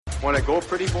Want to go,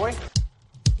 pretty boy?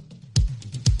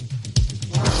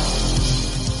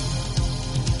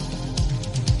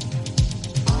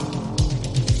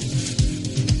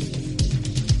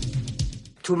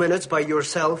 Two minutes by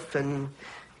yourself and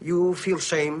you feel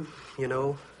shame, you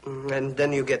know, and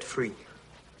then you get free.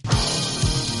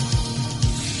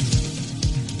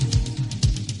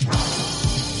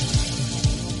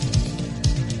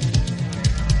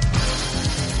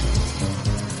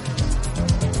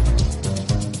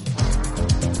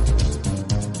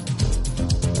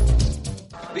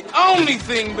 The only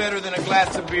thing better than a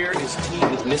glass of beer is tea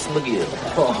with Miss McGill.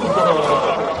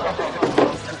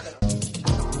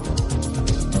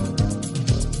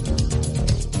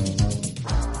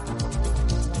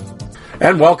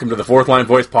 And welcome to the Fourth Line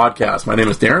Voice Podcast. My name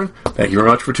is Darren. Thank you very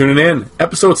much for tuning in.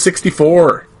 Episode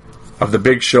 64 of the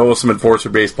big show, some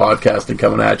enforcer-based podcasting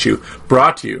coming at you.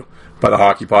 Brought to you by the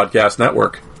Hockey Podcast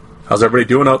Network. How's everybody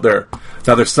doing out there?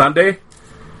 Another Sunday.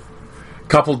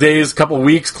 Couple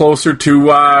weeks closer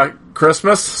to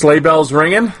Christmas. Sleigh bells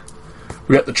ringing.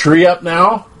 We got the tree up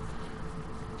now.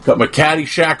 Got my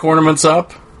Caddyshack ornaments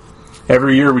up.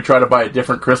 Every year we try to buy a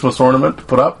different Christmas ornament to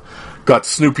put up. Got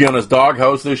Snoopy on his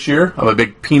doghouse this year. I'm a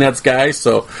big Peanuts guy,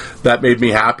 so that made me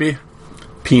happy.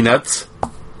 Peanuts.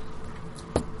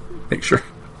 Make sure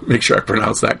I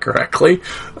pronounce that correctly.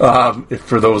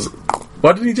 For those,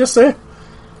 what did he just say?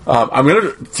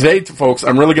 Today, folks,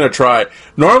 I'm really gonna try.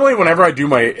 Normally, whenever I do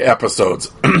my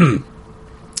episodes,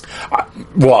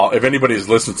 well, if anybody's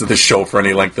listened to this show for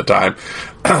any length of time,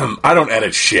 I don't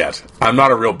edit shit. I'm not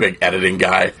a real big editing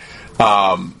guy.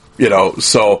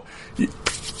 So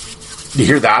you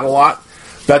hear that a lot.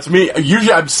 That's me.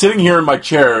 Usually I'm sitting here in my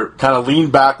chair, kind of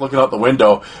leaned back, looking out the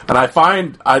window, and I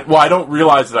don't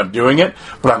realize that I'm doing it,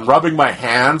 but I'm rubbing my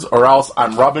hands, or else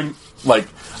I'm rubbing,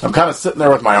 I'm kind of sitting there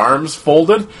with my arms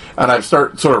folded, and I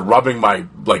start sort of rubbing my,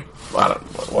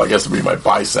 I guess it'd be my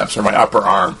biceps or my upper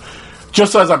arm,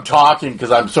 just as I'm talking,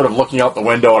 because I'm sort of looking out the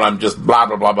window, and I'm just blah,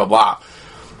 blah, blah, blah, blah.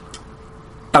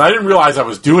 And I didn't realize I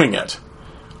was doing it.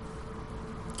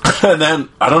 And then,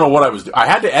 I don't know what I was doing. I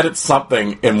had to edit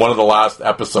something in one of the last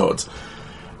episodes.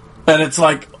 And it's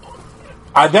like,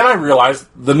 then I realized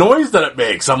the noise that it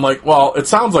makes. I'm like, well, it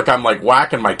sounds like I'm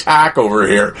whacking my tack over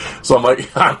here. So I'm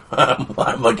like,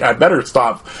 I'm like, I better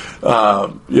stop.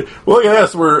 Well, look at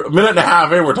this. We're a minute and a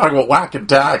half in. We're talking about whacking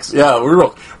tacks. Yeah,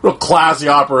 we're real classy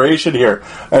operation here.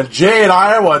 And Jay in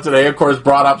Iowa today, of course,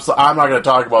 brought up, so I'm not going to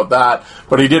talk about that,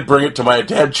 but he did bring it to my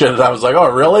attention. And I was like, oh,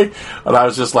 really? And I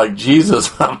was just like, Jesus.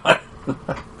 I'm like,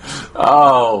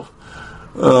 oh,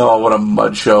 what a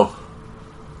mud show.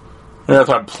 That's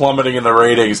why I'm plummeting in the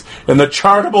ratings. In the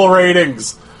chartable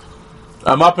ratings.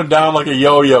 I'm up and down like a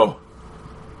yo-yo.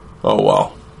 Oh,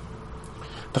 well.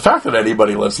 The fact that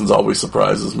anybody listens always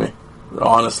surprises me.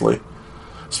 Honestly.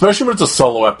 Especially when it's a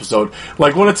solo episode.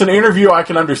 Like, when it's an interview, I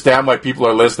can understand why people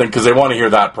are listening, because they want to hear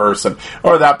that person.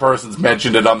 Or that person's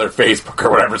mentioned it on their Facebook or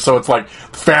whatever. So it's like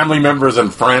family members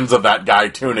and friends of that guy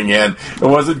tuning in. It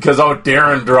wasn't because,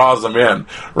 Darren draws them in,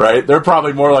 right? They're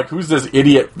probably more like, who's this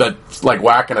idiot that's,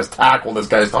 whacking his tack while this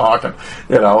guy's talking,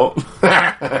 you know?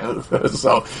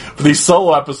 So, for these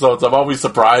solo episodes, I'm always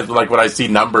surprised, when I see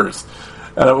numbers.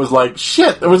 And it was like,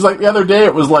 shit. It was like the other day,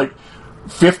 it was like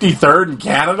 53rd in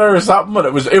Canada or something, but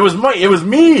it was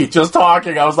me just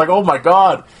talking. I was like, oh my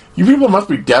god, you people must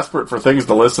be desperate for things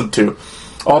to listen to.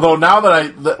 Although now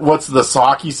that what's the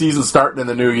hockey season starting in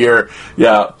the new year,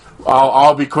 yeah,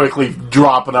 I'll be quickly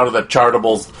dropping out of the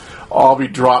chartables. I'll be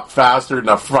dropped faster than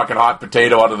a fucking hot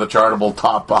potato out of the chartable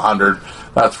top 100.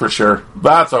 That's for sure.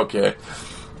 That's okay.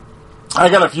 I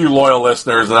got a few loyal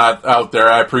listeners out there.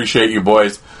 I appreciate you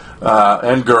boys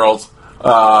and girls.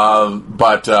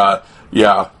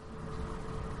 Yeah.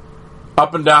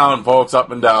 Up and down, folks,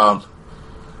 up and down.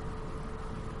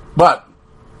 But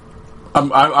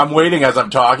I'm waiting as I'm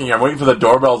talking. I'm waiting for the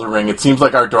doorbell to ring. It seems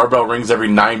like our doorbell rings every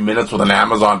 9 minutes with an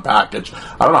Amazon package.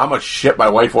 I don't know how much shit my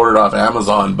wife ordered off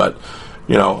Amazon, but,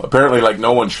 apparently,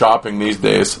 no one's shopping these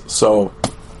days. So,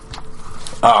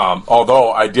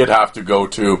 although I did have to go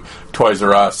to Toys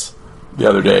R Us the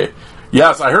other day.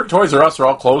 Yes, I heard Toys R Us are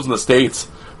all closed in the States,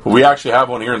 but we actually have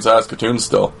one here in Saskatoon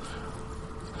still.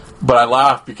 But I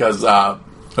laugh because,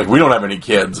 we don't have any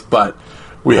kids, but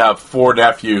we have 4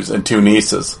 nephews and 2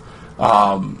 nieces.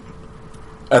 And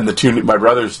my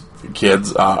brother's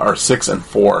kids are 6 and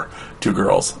 4, 2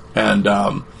 girls. And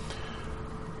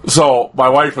so my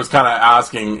wife was kind of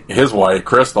asking his wife,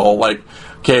 Crystal,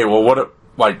 okay, well, what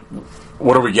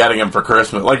are we getting him for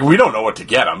Christmas? We don't know what to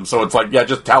get him, so it's yeah,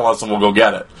 just tell us and we'll go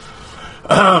get it.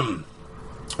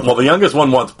 Well, the youngest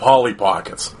one wants Polly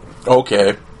Pockets.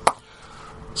 Okay.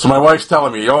 So my wife's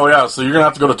telling me, oh yeah, so you're going to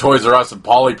have to go to Toys R Us and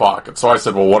Polly Pockets. So I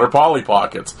said, well, what are Polly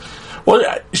Pockets? Well,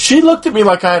 she looked at me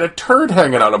like I had a turd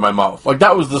hanging out of my mouth. Like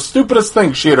that was the stupidest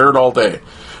thing she had heard all day.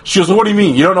 She goes, well, what do you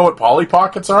mean? You don't know what Polly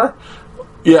Pockets are?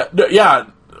 Yeah.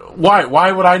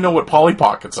 Why would I know what Polly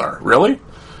Pockets are? Really?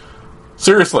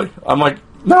 Seriously. I'm like,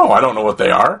 no, I don't know what they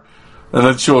are. And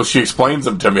then she explains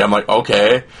them to me. I'm like,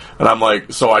 okay. And I'm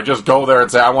like, so I just go there and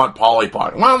say, I want Polly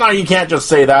Pocket. Well, no, you can't just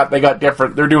say that.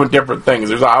 They're doing different things.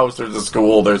 There's a house, there's a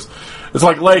school, it's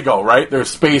like Lego, right? There's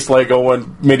space Lego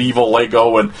and medieval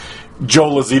Lego and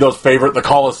Joe Lazito's favorite, the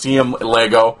Coliseum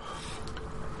Lego.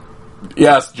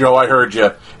 Yes, Joe, I heard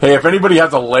you. Hey, if anybody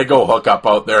has a Lego hookup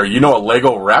out there, you know a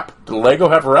Lego rep? Do Lego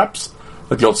have reps?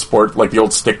 Like the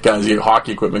old stick guys, the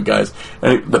hockey equipment guys,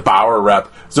 and the Bauer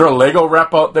rep. Is there a Lego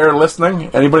rep out there listening?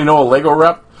 Anybody know a Lego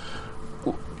rep?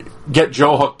 Get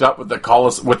Joe hooked up with the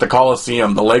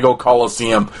Coliseum, the Lego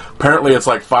Coliseum. Apparently, it's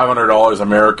like $500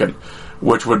 American,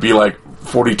 which would be like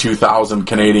 42,000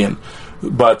 Canadian.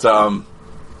 But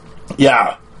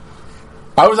yeah,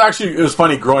 it was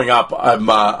funny growing up.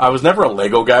 I was never a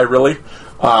Lego guy really,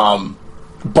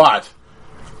 but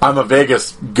I'm a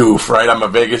Vegas goof, right? I'm a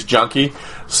Vegas junkie.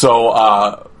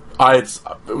 So it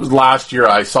was last year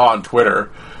I saw on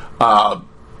Twitter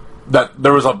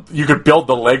that you could build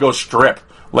the Lego strip.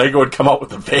 Lego would come out with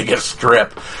the Vegas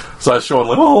strip. So I was showing,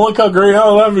 like, oh, look how great,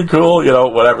 oh, that'd be cool,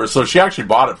 whatever. So she actually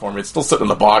bought it for me. It's still sitting in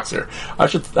the box here.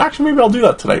 Maybe I'll do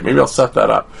that tonight. Maybe I'll set that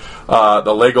up.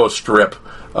 The Lego strip.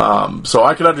 So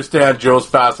I can understand Joe's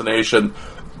fascination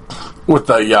with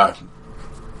the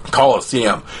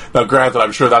Coliseum. Now, granted,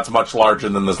 I'm sure that's much larger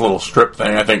than this little strip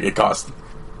thing. I think it cost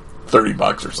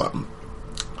 $30 or something.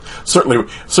 Certainly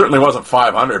wasn't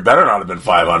 $500. Better not have been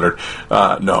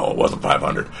 $500. No, it wasn't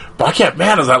 $500. But I can't.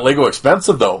 Man, is that Lego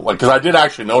expensive though? Like, because I did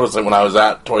actually notice it when I was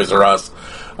at Toys R Us.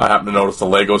 I happened to notice the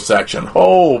Lego section.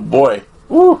 Oh boy,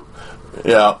 woo.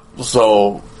 Yeah.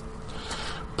 So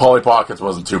Polly Pockets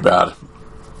wasn't too bad.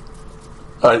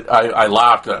 I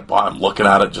laughed at it. I'm looking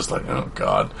at it just like, oh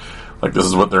god, like this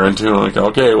is what they're into. I'm like,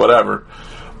 okay, whatever.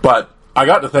 But I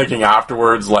got to thinking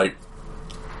afterwards, like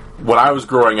when I was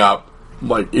growing up.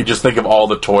 Like, you just think of all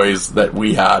the toys that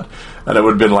we had, and it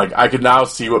would have been like, I could now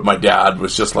see what my dad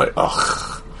was just like,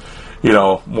 ugh,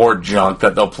 more junk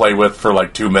that they'll play with for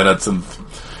like 2 minutes and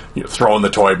throw in the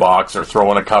toy box or throw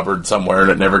in a cupboard somewhere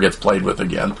and it never gets played with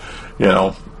again,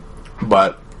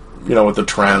 But, with the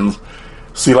trends.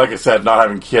 See, like I said, not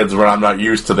having kids where I'm not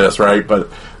used to this, right? But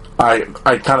I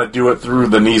kind of do it through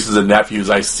the nieces and nephews.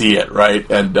 I see it, right?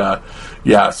 And,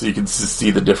 so you can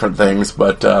see the different things,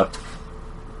 but,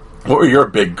 what were your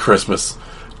big Christmas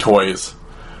toys?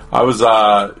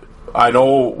 I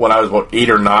know when I was about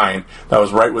 8 or 9, that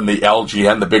was right when the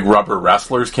LGN, the big rubber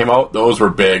wrestlers came out. Those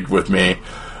were big with me.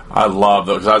 I love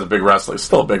those because I was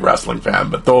still a big wrestling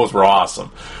fan, but those were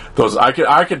awesome. Those I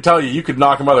could tell you could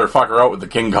knock a motherfucker out with the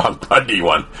King Kong Bundy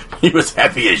one. He was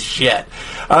heavy as shit.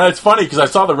 It's funny because I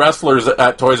saw the wrestlers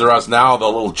at Toys R Us now, the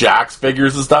little Jax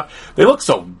figures and stuff. They look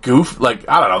so goof, like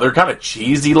I don't know, they're kind of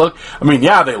cheesy look. I mean,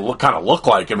 yeah, they kind of look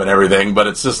like him and everything, but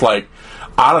it's just like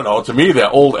I don't know. To me, the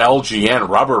old LGN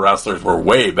rubber wrestlers were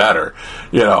way better,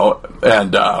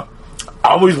 And I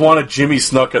always wanted Jimmy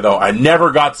Snuka though. I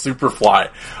never got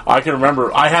Superfly. I can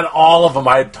remember I had all of them.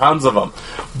 I had tons of them,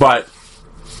 but.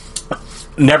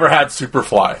 Never had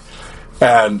Superfly,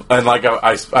 and like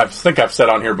I think I've said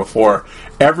on here before,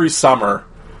 every summer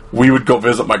we would go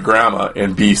visit my grandma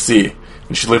in BC,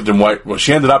 and she lived in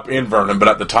she ended up in Vernon, but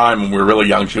at the time when we were really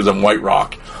young, she was in White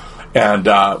Rock, and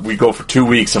we go for 2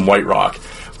 weeks in White Rock.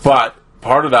 But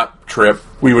part of that trip,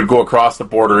 we would go across the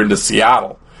border into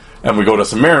Seattle, and we go to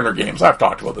some Mariner games. I've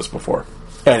talked about this before.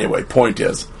 Anyway, point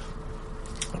is,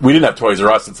 we didn't have Toys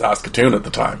R Us in Saskatoon at the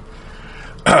time.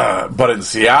 But in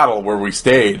Seattle, where we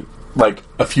stayed, like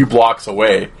a few blocks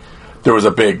away, there was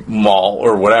a big mall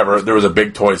or whatever. There was a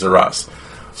big Toys R Us.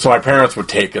 So my parents would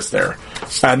take us there.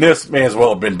 And this may as well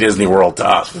have been Disney World to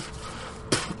us.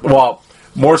 Well,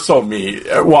 more so me.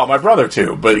 Well, my brother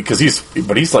too, but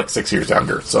he's like 6 years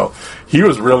younger. So he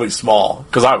was really small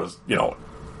because I was,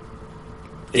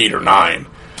 8 or 9.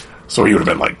 So he would have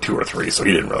been like 2 or 3. So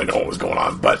he didn't really know what was going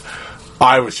on. But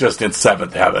I was just in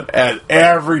seventh heaven. And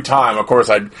every time, of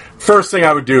course, first thing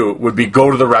I would do would be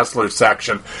go to the wrestlers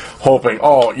section, hoping,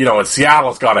 in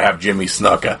Seattle's got to have Jimmy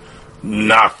Snuka.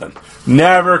 Nothing.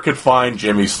 Never could find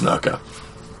Jimmy Snuka.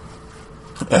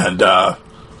 And,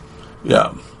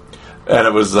 yeah. And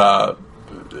it was,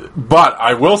 But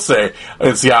I will say,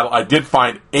 in Seattle, I did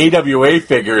find AWA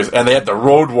figures, and they had the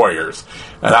Road Warriors.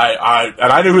 And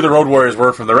I knew who the Road Warriors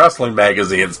were from the wrestling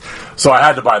magazines, so I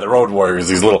had to buy the Road Warriors.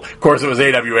 These little, of course, it was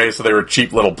AWA, so they were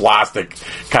cheap little plastic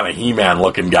kind of He-Man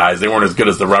looking guys. They weren't as good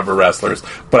as the rubber wrestlers,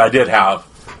 but I did have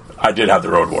the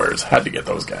Road Warriors. Had to get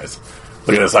those guys.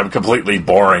 Look at this. I'm completely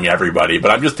boring everybody, but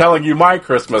I'm just telling you my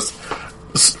Christmas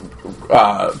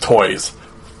toys.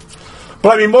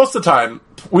 But I mean, most of the time,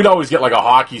 we'd always get like a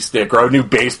hockey stick or a new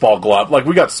baseball glove. Like,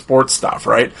 we got sports stuff,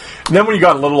 right? And then when you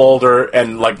got a little older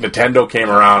and like Nintendo came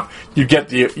around, you'd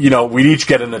get we'd each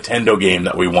get a Nintendo game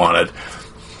that we wanted.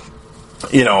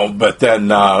 But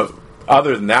then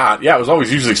other than that, yeah, it was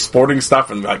always usually sporting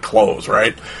stuff and like clothes,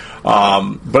 right?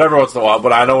 But every once in a while,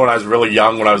 but I know when I was really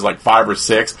young, when I was like 5 or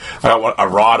 6, I got a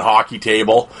rod hockey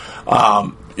table.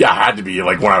 Yeah, it had to be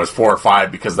like when I was 4 or 5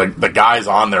 because the guys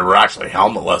on there were actually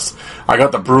helmetless. I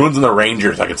got the Bruins and the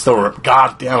Rangers. I could still remember.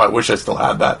 God damn, I wish I still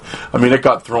had that. I mean, it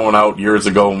got thrown out years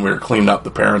ago when we were cleaning up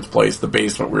the parents' place, the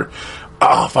basement.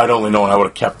 If I'd only known, I would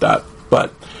have kept that.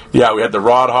 But yeah, we had the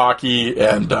rod hockey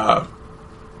and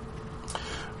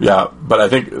yeah. But I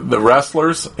think the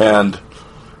wrestlers and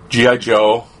G.I.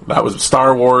 Joe. That was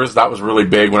Star Wars. That was really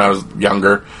big when I was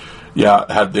younger.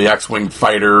 Yeah, had the X-Wing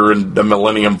fighter and the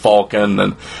Millennium Falcon,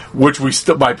 and which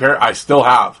I still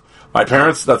have. My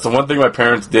parents, that's the one thing my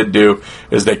parents did do,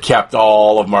 is they kept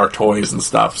all of our toys and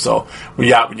stuff. So, when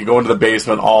you go into the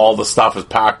basement, all the stuff is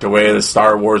packed away, the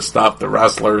Star Wars stuff, the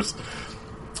wrestlers.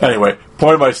 Anyway,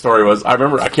 point of my story was, I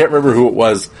can't remember who it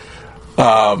was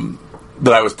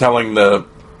that I was telling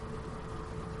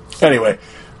anyway,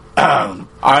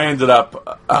 I ended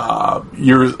up,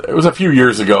 it was a few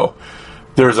years ago,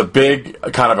 there's a big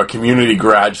kind of a community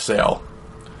garage sale.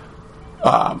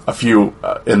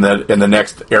 In the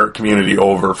next community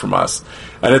over from us,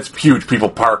 and it's huge. People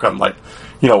park on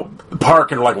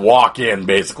park and walk in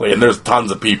basically, and there's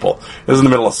tons of people. It's in the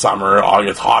middle of summer.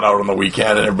 It's hot out on the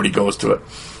weekend, and everybody goes to it.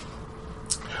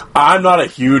 I'm not a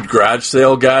huge garage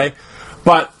sale guy,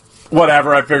 but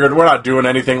whatever. I figured we're not doing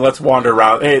anything. Let's wander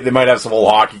around. Hey, they might have some old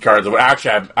hockey cards.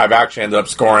 Actually, I've actually ended up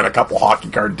scoring a couple hockey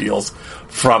card deals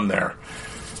from there.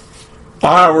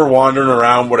 We're wandering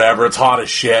around, whatever. It's hot as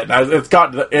shit.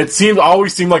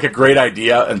 Always seemed like a great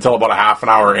idea until about a half an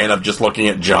hour in of just looking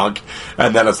at junk,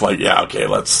 and then it's like, yeah, okay,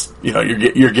 let's,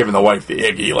 you're giving the wife the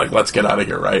Iggy, like, let's get out of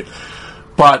here, right?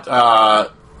 But kind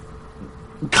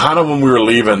of when we were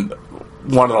leaving,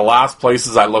 one of the last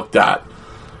places I looked at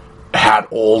had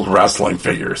old wrestling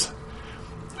figures,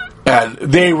 and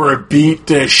they were beat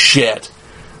to shit.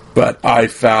 But I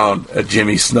found a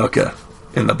Jimmy Snuka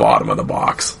in the bottom of the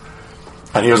box.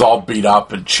 And he was all beat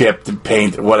up and chipped and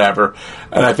painted, whatever.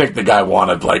 And I think the guy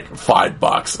wanted like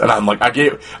 $5. And I'm like,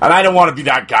 and I don't want to be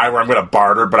that guy where I'm going to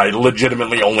barter, but I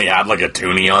legitimately only had like a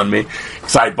toonie on me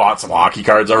because I bought some hockey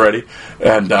cards already.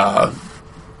 And okay,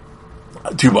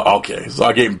 so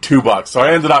I gave him $2. So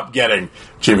I ended up getting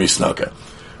Jimmy Snuka.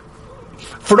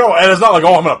 And it's not like,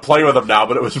 I'm going to play with him now,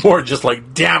 but it was more just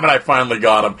like, damn it, I finally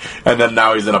got him. And then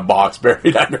now he's in a box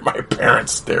buried under my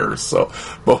parents' stairs. So,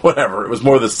 but whatever. It was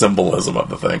more the symbolism of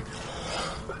the thing.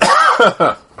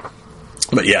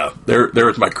 But yeah, there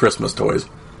was my Christmas toys.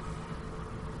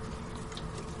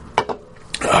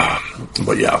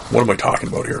 But yeah, what am I talking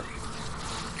about here?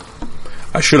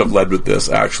 I should have led with this,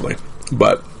 actually.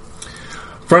 But a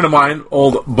friend of mine,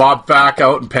 old Bob Fack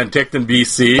out in Penticton,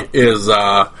 BC, is...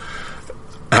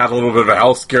 had a little bit of a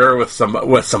health scare with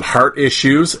some heart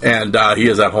issues, and he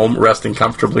is at home resting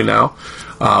comfortably now,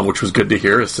 which was good to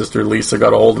hear. His sister Lisa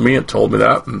got a hold of me and told me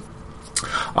that. And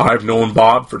I've known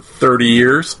Bob for 30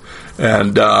 years,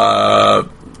 and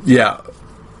yeah,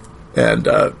 and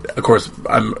of course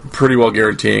I'm pretty well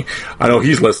guaranteeing. I know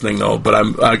he's listening though, but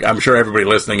I'm sure everybody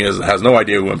listening has no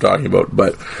idea who I'm talking about.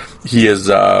 But he is.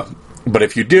 But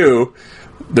if you do.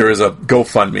 There is a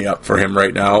GoFundMe up for him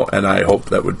right now, and I hope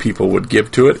that people would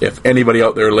give to it. If anybody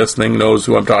out there listening knows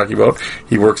who I'm talking about,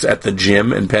 he works at the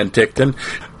gym in Penticton,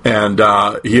 and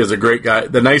he is a great guy.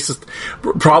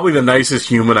 Probably the nicest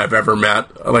human I've ever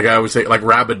met. Like I always say, like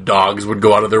rabid dogs would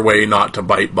go out of their way not to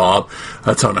bite Bob.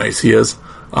 That's how nice he is.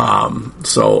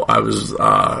 So I was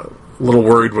a little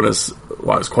worried I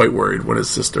was quite worried when his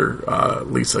sister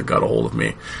Lisa got a hold of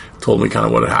me. Told me kind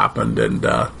of what had happened, and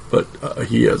but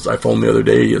he is. I phoned the other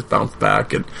day. He has bounced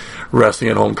back and resting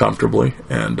at home comfortably,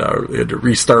 and he had to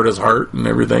restart his heart and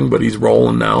everything, but he's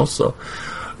rolling now, so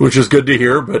which is good to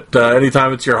hear. But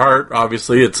anytime it's your heart,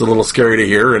 obviously, it's a little scary to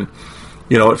hear. And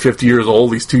at 50 years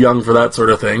old, he's too young for that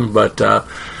sort of thing. But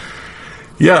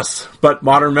yes, but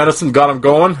modern medicine got him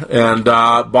going. And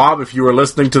Bob, if you were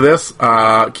listening to this,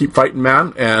 keep fighting,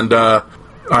 man. And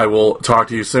I will talk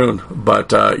to you soon.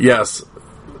 But yes,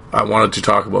 I wanted to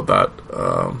talk about that.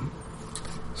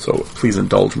 So please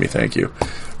indulge me, thank you.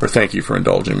 Or thank you for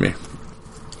indulging me.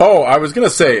 Oh, I was going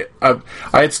to say, I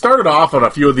had started off on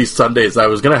a few of these Sundays. I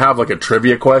was going to have like a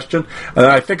trivia question, and then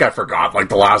I think I forgot like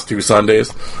the last 2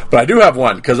 Sundays. But I do have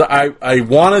one, because I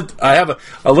have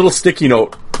a little sticky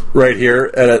note right here,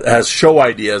 and it has show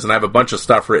ideas, and I have a bunch of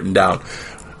stuff written down.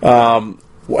 And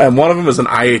one of them is an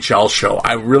IHL show.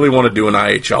 I really want to do an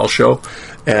IHL show,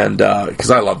 and because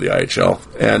I love the IHL,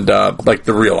 and like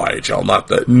the real IHL, not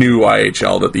the new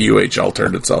IHL that the UHL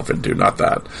turned itself into, not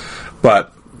that.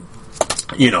 But,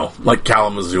 you know, like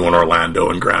Kalamazoo and Orlando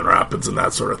and Grand Rapids and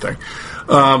that sort of thing.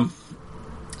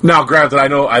 Now, granted,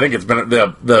 I think it's been,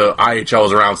 the IHL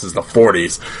is around since the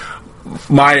 40s.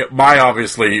 My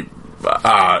obviously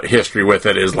history with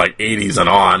it is like 80s and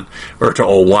on, or to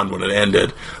 01 when it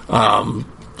ended.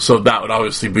 So that would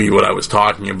obviously be what I was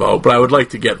talking about. But I would like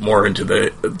to get more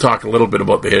into talk a little bit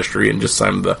about the history and just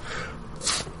some of the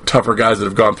tougher guys that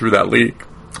have gone through that league.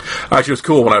 Actually, it was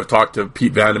cool when I talked to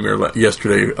Pete Vandermeer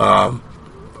yesterday.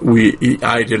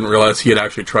 I didn't realize he had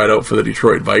actually tried out for the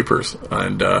Detroit Vipers,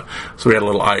 and so we had a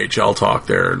little IHL talk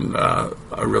there, and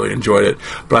I really enjoyed it.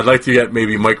 But I'd like to get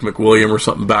maybe Mike McWilliam or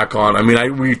something back on. I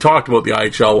mean, we talked about the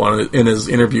IHL one in his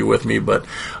interview with me, but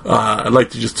I'd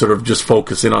like to just sort of just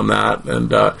focus in on that and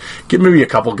get maybe a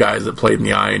couple guys that played in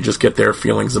the I and just get their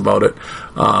feelings about it.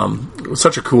 It was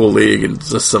such a cool league, and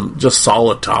just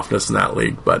solid toughness in that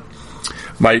league, but.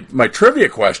 My trivia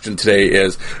question today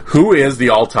is, who is the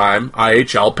all-time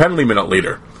IHL penalty minute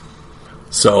leader?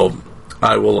 So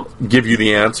I will give you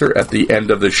the answer at the end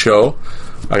of the show.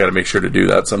 I got to make sure to do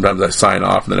that. Sometimes I sign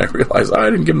off and then I realize I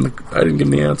didn't give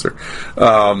him the answer.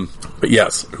 But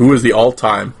yes, who is the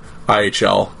all-time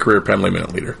IHL career penalty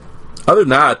minute leader? Other than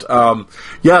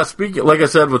that, speaking, like I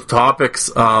said, with topics,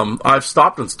 I've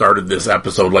stopped and started this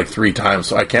episode like 3 times,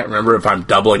 so I can't remember if I'm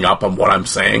doubling up on what I'm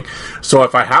saying. So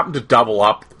if I happen to double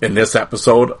up in this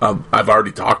episode, I've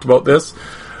already talked about this.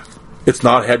 It's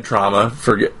not head trauma.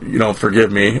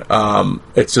 Forgive me.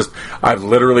 It's just I've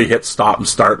literally hit stop and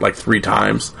start like 3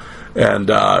 times and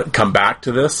come back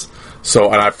to this.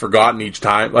 So, and I've forgotten each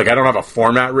time. Like, I don't have a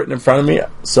format written in front of me,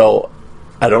 so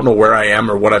I don't know where I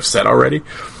am or what I've said already.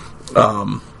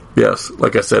 Yes,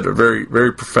 like I said, a very,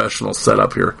 very professional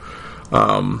setup here.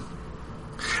 And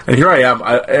here I am.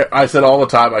 I said all the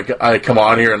time, I come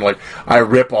on here and like, I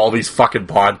rip all these fucking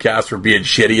podcasts for being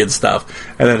shitty and stuff.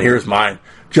 And then here's mine,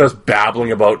 just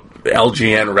babbling about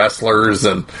LGN wrestlers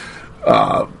and,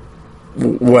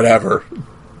 whatever,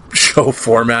 show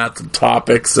formats and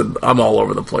topics, and I'm all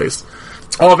over the place.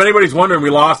 Oh, if anybody's wondering, we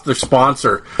lost their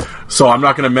sponsor, so I'm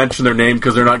not going to mention their name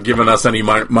because they're not giving us any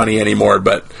money anymore,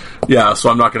 but yeah, so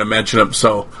I'm not going to mention them,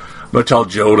 so I'm going to tell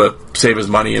Joe to save his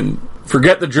money and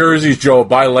forget the jerseys, Joe,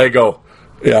 buy Lego.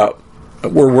 Yeah,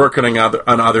 we're working on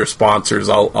other sponsors.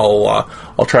 I'll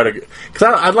try to, because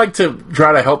I'd like to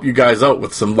try to help you guys out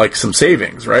with some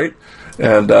savings, right?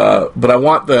 And but I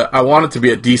want it to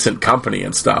be a decent company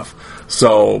and stuff,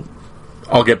 so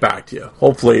I'll get back to you.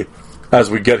 Hopefully, as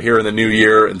we get here in the new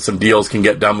year and some deals can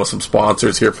get done with some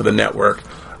sponsors here for the network,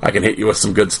 I can hit you with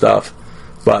some good stuff.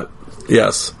 But,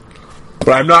 yes.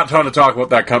 But I'm not trying to talk about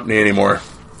that company anymore.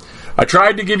 I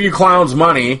tried to give you clowns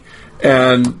money,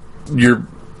 and you're,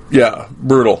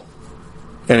 brutal.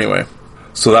 Anyway,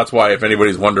 so that's why, if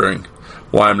anybody's wondering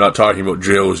why I'm not talking about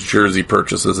Joe's jersey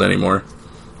purchases anymore,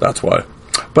 that's why.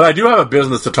 But I do have a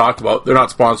business to talk about. They're not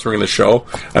sponsoring the show.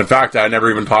 In fact, I never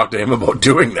even talked to him about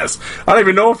doing this. I don't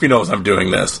even know if he knows I'm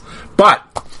doing this. But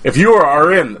if you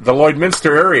are in the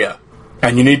Lloydminster area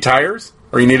and you need tires,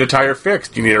 or you need a tire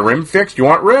fixed, you need a rim fixed, you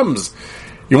want rims,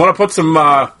 you want to put some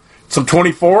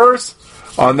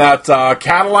 24s on that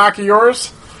Cadillac of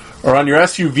yours, or on your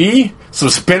SUV, some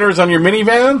spinners on your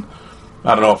minivan.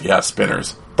 I don't know if he has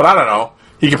spinners, but I don't know.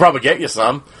 He could probably get you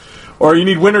some. Or you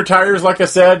need winter tires, like I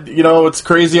said. You know, it's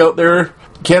crazy out there.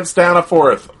 Kent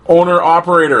Staniforth, owner,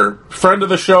 operator, friend of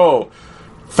the show,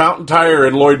 Fountain Tire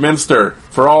in Lloydminster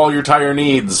for all your tire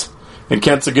needs. And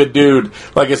Kent's a good dude.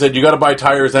 Like I said, you got to buy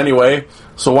tires anyway,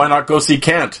 so why not go see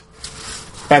Kent?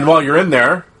 And while you're in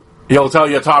there, he'll tell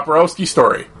you a Toporowski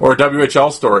story or a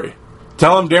WHL story.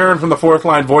 Tell him Darren from the Fourth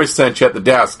Line Voice sent you at the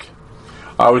desk.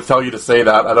 I always tell you to say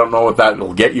that. I don't know if that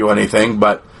will get you anything,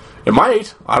 but it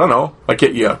might. I don't know. Might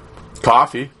get you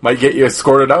coffee. Might get you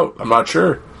escorted out. I'm not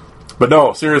sure. But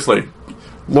no, seriously.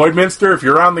 Lloydminster, if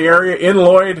you're around the area in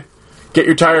Lloyd, get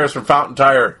your tires from Fountain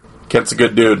Tire. Kent's a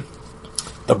good dude.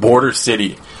 The Border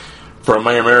City. For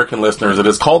my American listeners, it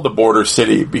is called the Border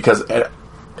City because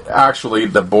actually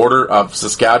the border of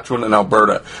Saskatchewan and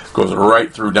Alberta goes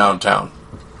right through downtown.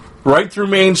 right through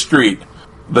Main Street.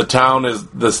 The town of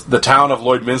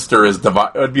Lloydminster is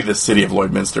divided. It would be the city of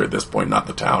Lloydminster at this point, not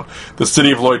the town. The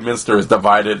city of Lloydminster is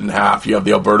divided in half. You have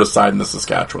the Alberta side and the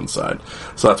Saskatchewan side.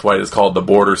 So that's why it is called the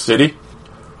border city.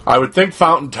 I would think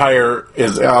Fountain Tire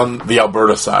is on the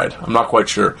Alberta side. I'm not quite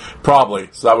sure. Probably.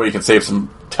 So that way you can save some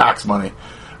tax money.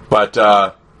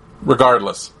 But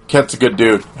regardless, Kent's a good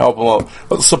dude. Help him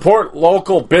out. Support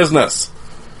local business.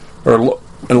 And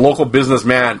local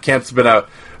businessman. Kent's been a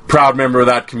proud member of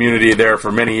that community there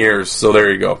for many years. So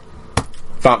there you go.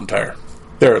 Fountain Tire.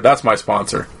 There, that's my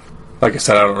sponsor. Like I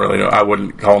said, I don't really know. I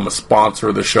wouldn't call him a sponsor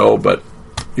of the show, but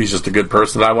he's just a good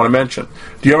person that I want to mention.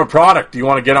 Do you have a product? Do you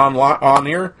want to get on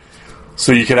here?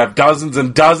 So you can have dozens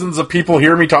and dozens of people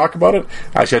hear me talk about it?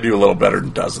 Actually, I do a little better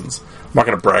than dozens. I'm not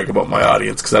going to brag about my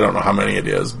audience because I don't know how many it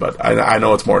is, but I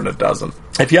know it's more than a dozen.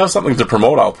 If you have something to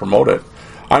promote, I'll promote it.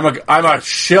 I'm a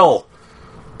shill.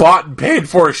 Bought and paid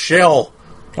for a shill.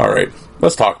 All right,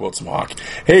 let's talk about some hockey.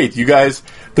 Hey, you guys,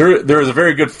 there is a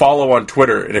very good follow on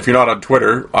Twitter, and if you're not on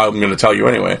Twitter, I'm going to tell you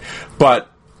anyway, but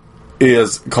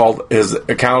his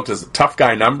account is Tough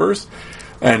Guy Numbers,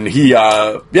 and he's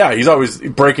always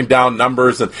breaking down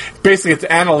numbers, and basically it's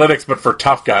analytics, but for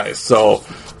tough guys, so,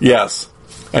 yes.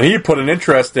 And he put an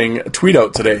interesting tweet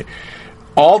out today.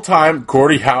 All-time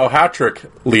Gordie Howe hat-trick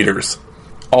leaders.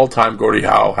 All-time Gordie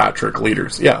Howe hat-trick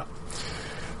leaders, yeah.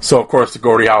 So, of course, the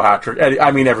Gordie Howe hat-trick, I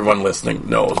mean, everyone listening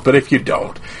knows, but if you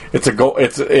don't, it's a goal.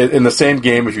 It's in the same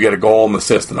game if you get a goal, an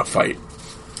assist, and a fight.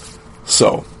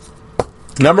 So,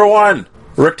 number 1,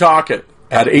 Rick Tocchet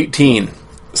had 18.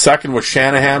 Second was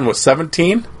Shanahan with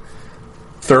 17.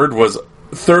 Third was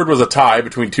a tie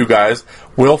between two guys,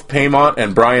 Wilf Paymont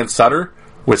and Brian Sutter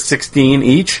with 16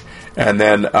 each, and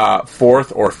then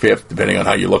fourth or fifth, depending on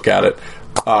how you look at it,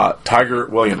 Tiger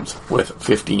Williams with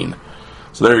 15.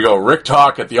 So there you go. Rick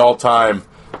Tocchet, the all-time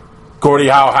Gordie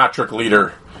Howe hat-trick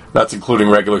leader. That's including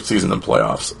regular season and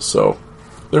playoffs. So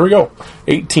there we go.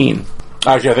 18.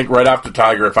 Actually, I think right after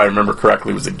Tiger, if I remember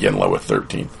correctly, was Iginla with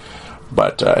 13.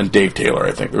 But and Dave Taylor,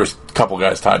 I think. There was a couple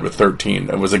guys tied with 13.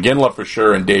 It was Iginla for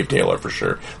sure and Dave Taylor for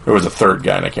sure. There was a third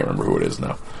guy, and I can't remember who it is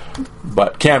now.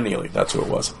 But Cam Neely, that's who it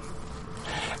was.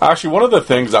 Actually, one of the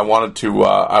things I was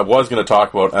going to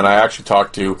talk about, and I actually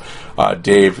talked to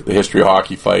Dave, the History of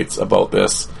Hockey Fights, about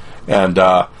this, and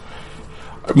I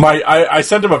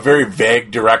sent him a very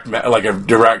vague direct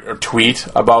tweet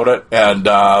about it, and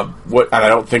I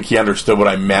don't think he understood what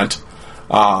I meant.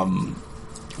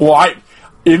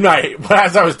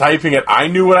 As I was typing it, I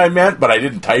knew what I meant, but I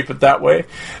didn't type it that way.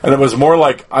 And it was more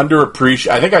like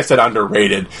underappreciated. I think I said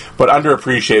underrated, but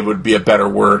underappreciated would be a better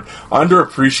word.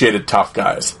 Underappreciated tough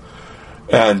guys.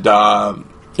 And, and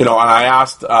I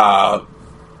asked,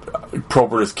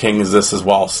 Probert is King is this as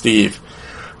well, Steve.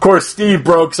 Of course, Steve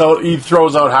he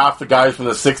throws out half the guys from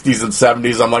the 60s and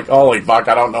 70s. I'm like, holy fuck,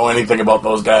 I don't know anything about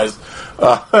those guys.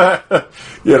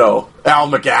 Al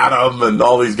McAdam and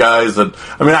all these guys. And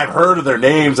I mean, I've heard of their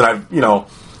names and I've,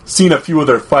 seen a few of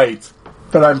their fights,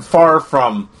 but I'm far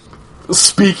from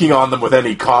speaking on them with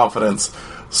any confidence.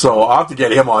 So I'll have to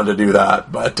get him on to do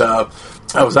that. But I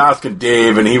was asking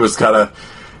Dave, and he was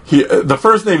the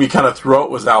first name he kind of threw out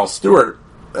was Al Stewart.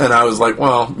 And I was like,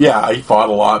 well, yeah, he fought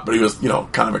a lot, but he was,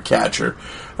 kind of a catcher.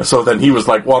 And so then he was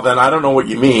like, well, then I don't know what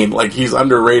you mean. Like, he's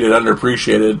underrated,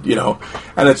 underappreciated,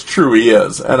 And it's true, he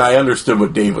is. And I understood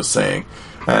what Dave was saying.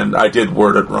 And I did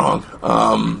word it wrong.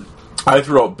 I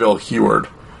threw out Bill Heward.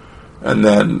 And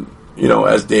then,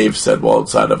 as Dave said, well,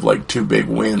 outside of, like, 2 big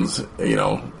wins, he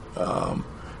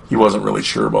wasn't really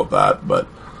sure about that. But,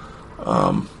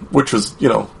 which was,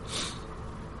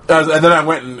 and then I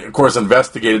went and, of course,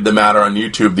 investigated the matter on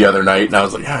YouTube the other night, and I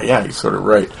was like, yeah, he's sort of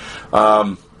right.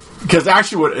 Because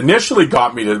actually what initially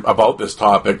got me about this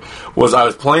topic was I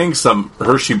was playing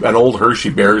an old Hershey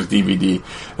Bears DVD,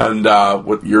 and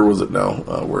what year was it now?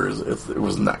 Where is it? It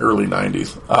was in the early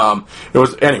 90s.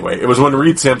 It was when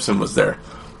Reed Simpson was there.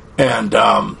 And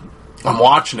I'm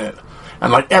watching it,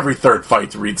 and like every third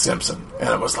fight's Reed Simpson.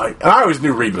 And it was like, and I always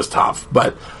knew Reed was tough,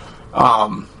 but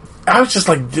I was just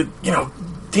like,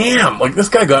 damn, like this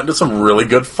guy got into some really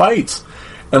good fights.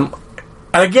 And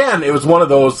again, it was one of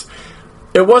those,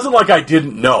 it wasn't like I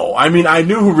didn't know. I mean, I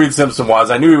knew who Reed Simpson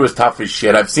was. I knew he was tough as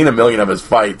shit. I've seen a million of his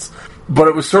fights. But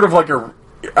it was sort of like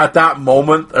at that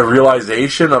moment, a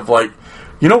realization of like,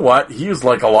 you know what? He was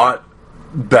like a lot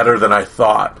better than I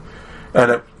thought.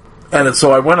 And And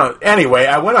so I went on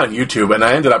YouTube, and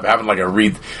I ended up having like a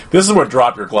read. This is where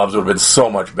Drop Your Gloves would have been so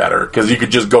much better, because you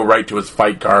could just go right to his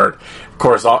fight card. Of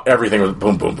course, everything was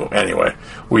boom, boom, boom. Anyway,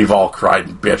 we've all cried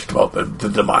and bitched about the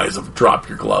demise of Drop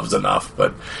Your Gloves enough.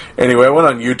 But anyway, I went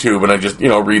on YouTube, and I just,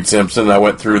 Reed Simpson, and I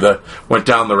went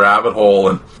down the rabbit hole,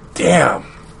 and damn,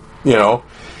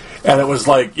 and it was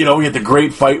like, he had the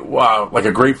great fight, like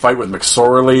a great fight with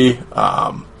McSorley,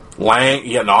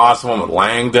 he had an awesome one with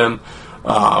Langdon.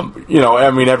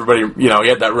 Everybody, he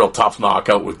had that real tough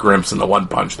knockout with Grimps in the one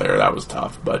punch there. That was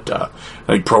tough. But I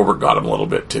think Probert got him a little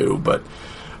bit too. But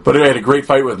he had a great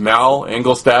fight with Mel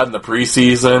Engelstad in the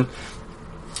preseason.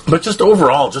 But just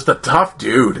overall, just a tough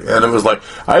dude. And it was like,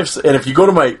 and if you go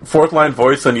to my Fourth Line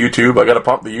Voice on YouTube, I got to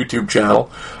pump the YouTube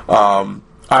channel. I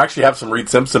actually have some Reed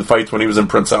Simpson fights when he was in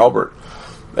Prince Albert.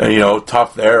 And,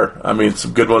 tough there. I mean,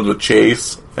 some good ones with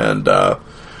Chase and,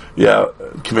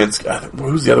 Kaminsky.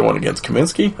 Who's the other one against?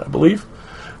 Kaminsky, I believe.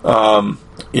 But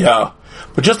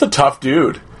just a tough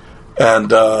dude.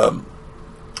 And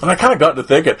I kind of got to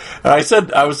thinking. And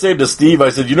I was saying to Steve, I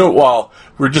said,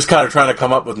 we're just kind of trying to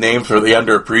come up with names for the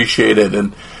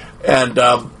underappreciated. And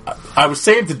I was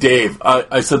saying to Dave,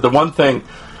 I said the one thing,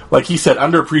 like he said,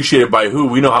 underappreciated by who?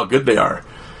 We know how good they are.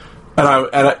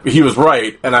 And he was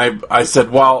right. And I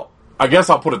said, well, I guess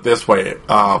I'll put it this way.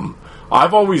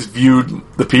 I've always viewed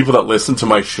the people that listen to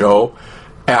my show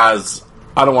as,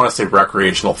 I don't want to say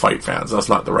recreational fight fans. That's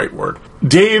not the right word.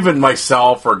 Dave and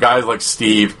myself, or guys like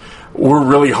Steve, we're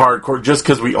really hardcore just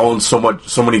because we own so much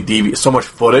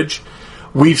footage.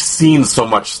 We've seen so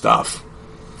much stuff.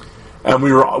 And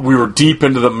we were deep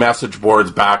into the message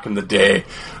boards back in the day.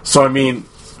 So, I mean,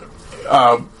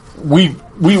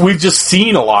 we've just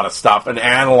seen a lot of stuff and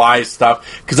analyzed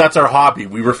stuff because that's our hobby.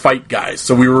 We were fight guys,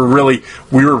 so we were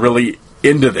really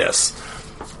into this.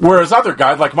 Whereas other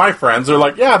guys, like my friends, are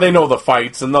like, yeah, they know the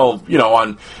fights and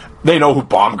they know who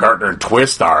Baumgartner and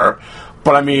Twist are.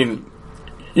 But I mean,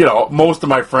 most of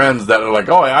my friends that are like,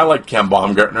 oh, I like Ken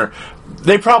Baumgartner,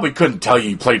 they probably couldn't tell you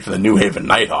he played for the New Haven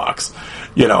Nighthawks.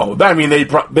 I mean,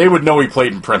 they would know he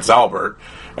played in Prince Albert.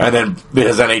 And then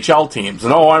his NHL teams.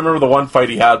 And, I remember the one fight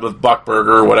he had with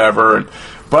Buckberger or whatever.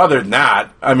 But other than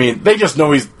that, I mean, they just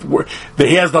know he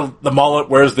has the mullet,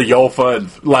 wears the Yofa, and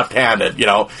left-handed,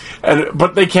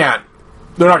 But they can't.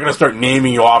 They're not going to start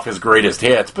naming you off his greatest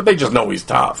hits, but they just know he's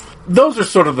tough. Those are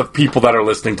sort of the people that are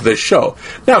listening to this show.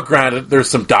 Now, granted, there's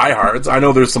some diehards. I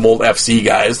know there's some old FC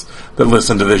guys that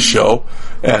listen to this show.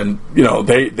 And,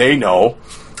 they know.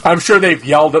 I'm sure they've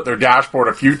yelled at their dashboard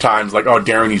a few times, like, oh,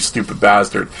 Darren, you stupid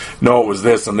bastard. No, it was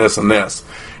this and this and this.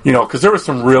 Because there were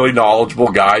some really knowledgeable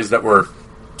guys that were,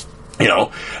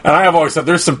 and I have always said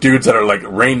there's some dudes that are like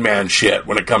Rain Man shit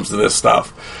when it comes to this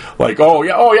stuff. Like,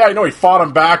 I know he fought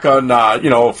him back on,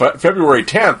 February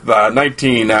 10th,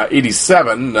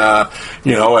 1987, at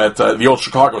the old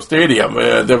Chicago Stadium.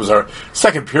 There was our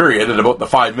second period at about the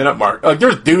 5-minute mark. Like,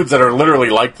 there's dudes that are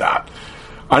literally like that.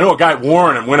 I know a guy,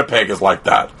 Warren, in Winnipeg is like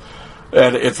that.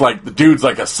 And it's like, the dude's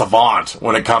like a savant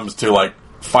when it comes to, like,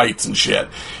 fights and shit.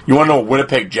 You want to know a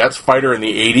Winnipeg Jets fighter in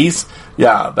the 80s?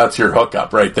 Yeah, that's your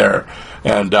hookup right there.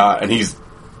 And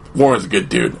Warren's a good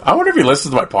dude. I wonder if he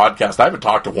listens to my podcast. I haven't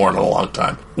talked to Warren in a long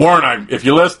time. Warren, if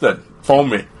you listen, phone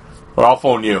me. Or I'll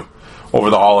phone you over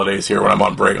the holidays here when I'm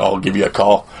on break. I'll give you a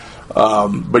call.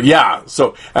 But yeah,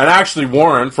 and actually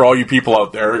Warren, for all you people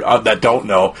out there that don't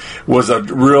know, was a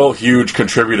real huge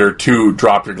contributor to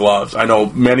Drop Your Gloves. I know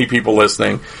many people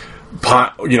listening,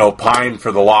 pine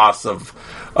for the loss of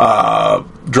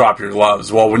Drop Your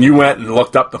Gloves. Well, when you went and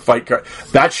looked up the fight card,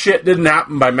 that shit didn't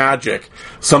happen by magic.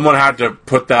 Someone had to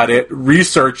put that in,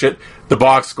 research it, the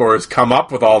box scores, come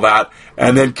up with all that,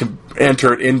 and then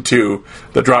enter it into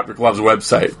the Drop Your Gloves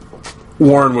website.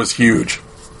 Warren was huge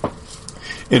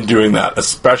in doing that,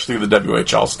 especially the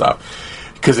WHL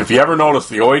stuff. Because if you ever notice,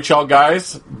 the OHL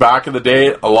guys, back in the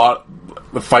day,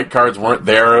 the fight cards weren't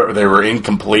there, or they were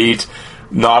incomplete.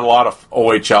 Not a lot of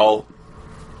OHL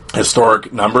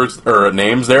historic numbers or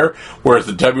names there. Whereas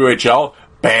the WHL,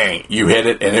 bang, you hit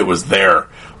it and it was there.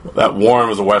 That Warren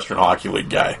was a Western Hockey League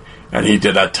guy, and he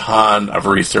did a ton of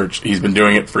research. He's been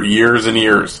doing it for years and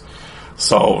years.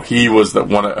 So he was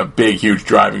a big, huge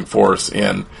driving force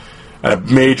in, and a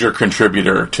major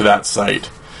contributor to that site.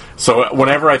 So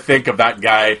whenever I think of that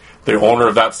guy, the owner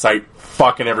of that site,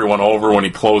 fucking everyone over when he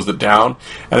closed it down,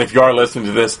 and if you are listening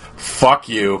to this, fuck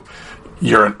you.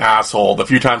 You're an asshole. The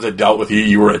few times I dealt with you,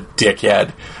 you were a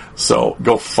dickhead. So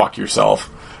go fuck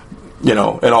yourself. In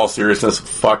all seriousness,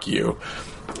 fuck you.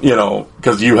 You know,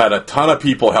 because you had a ton of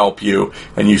people help you,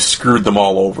 and you screwed them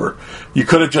all over. You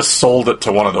could have just sold it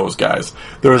to one of those guys.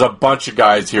 There was a bunch of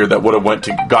guys here that would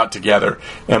have got together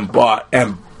and bought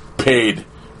and paid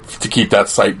to keep that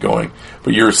site going.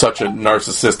 But you're such a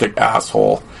narcissistic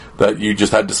asshole that you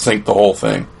just had to sink the whole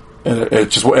thing, and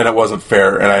it wasn't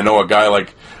fair. And I know a guy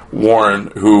like Warren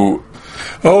who,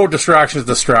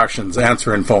 distractions,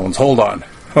 answering phones. Hold on,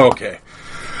 okay.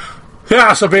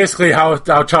 Yeah, so basically how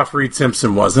tough Reed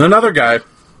Simpson was. And another guy,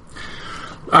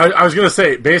 I was going to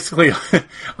say, basically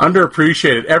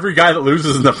underappreciated. Every guy that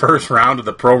loses in the first round of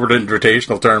the Provident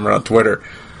Invitational Tournament on Twitter.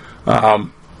 Well,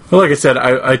 like I said,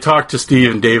 I talked to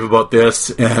Steve and Dave about this,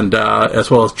 and as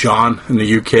well as John in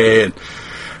the UK. And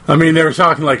I mean, they were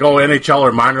talking like, NHL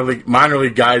or minor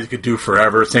league guys you could do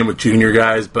forever. Same with junior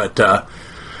guys. But I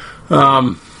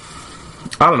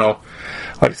don't know.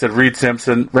 Like I said, Reed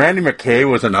Simpson. Randy McKay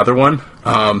was another one.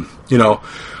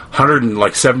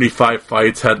 175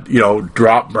 fights, had,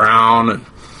 dropped Brown,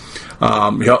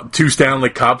 and 2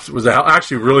 Stanley Cups. Was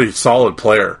actually a really solid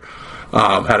player.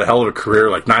 Had a hell of a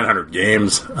career, like 900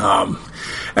 games.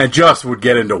 And just would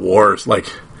get into wars. Like,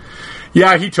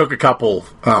 yeah, he took a couple,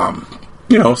 some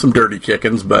dirty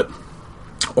kickings, but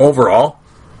overall,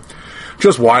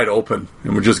 just wide open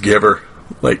and would just give her,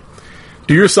 like,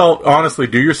 do yourself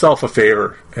a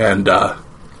favor and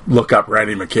look up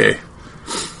Randy McKay.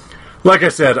 Like I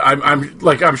said,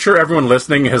 I'm sure everyone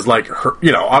listening has heard,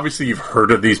 obviously you've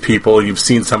heard of these people, you've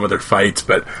seen some of their fights,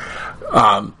 but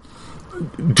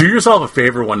do yourself a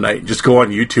favor one night, just go on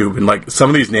YouTube and some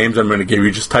of these names I'm going to give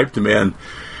you, just type them in,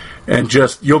 and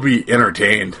just you'll be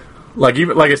entertained. Like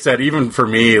I said, even for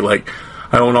me, I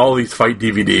own all these fight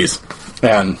DVDs,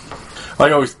 and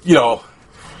always,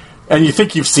 and you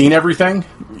think you've seen everything,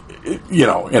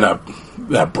 in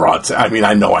that broad sense. I mean,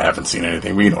 I know I haven't seen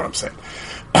anything, but you know what I'm saying.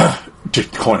 To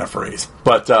coin a phrase.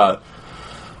 But all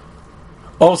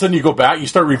of a sudden you go back, you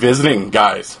start revisiting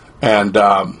guys, and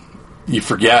you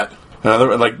forget.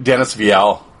 Another, like Dennis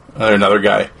Viel, another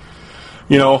guy.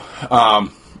 I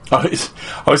always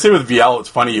say with Viel, it's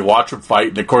funny, you watch him fight,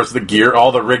 and of course the gear,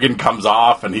 all the rigging comes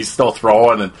off, and he's still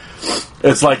throwing, and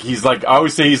it's like, I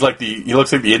always say he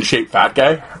looks like the in-shape fat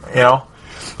guy,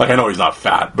 I know he's not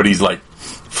fat, but he's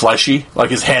fleshy,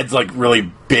 his head's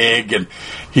really big, and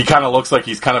he kind of looks like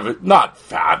he's kind of not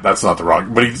fat, that's not the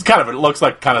wrong, but he's it looks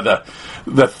like kind of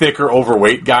the thicker,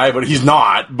 overweight guy, but he's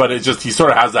not, but it's just, he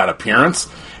sort of has that appearance.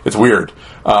 It's weird.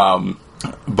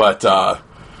 But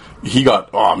he got,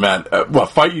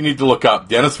 fight you need to look up,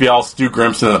 Dennis Viel, Stu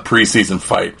Grimson in a preseason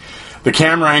fight. The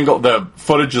camera angle, the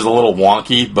footage is a little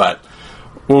wonky, but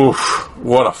oof,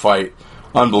 what a fight.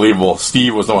 Unbelievable.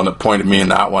 Steve was the one that pointed me in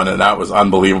that one, and that was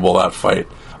unbelievable, that fight.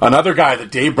 Another guy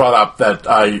that Dave brought up that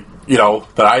I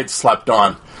had slept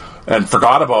on and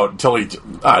forgot about until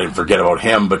I didn't forget about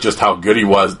him, but just how good he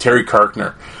was, Terry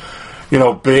Karkner.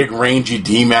 Big, rangy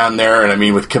D-man there, and I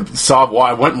mean, with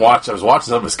I went and watched, I was watching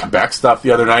some of his Quebec stuff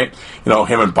the other night.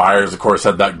 Him and Byers, of course,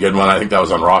 had that good one. I think that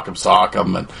was on Rock'em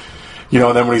Sock'em, and,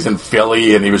 then when he's in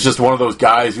Philly, and he was just one of those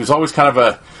guys, he was always kind of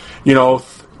a,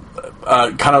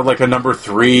 kind of like a number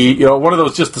 3, one of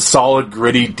those just a solid,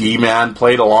 gritty D-man,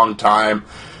 played a long time,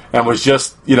 and was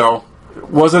just,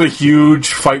 wasn't a huge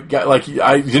fight guy.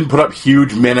 I didn't put up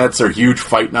huge minutes or huge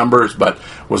fight numbers, but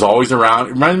was always around.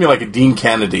 It reminded me like a Dean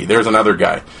Kennedy. There's another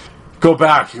guy. Go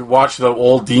back, watch the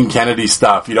old Dean Kennedy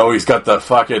stuff. He's got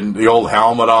the old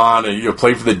helmet on, and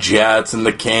played for the Jets and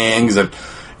the Kings, and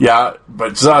yeah,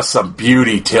 but just some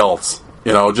beauty tilts.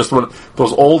 Just one of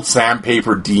those old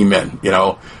sandpaper D-men.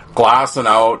 Glassing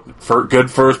out for good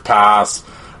first pass,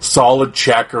 solid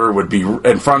checker, would be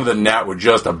in front of the net, would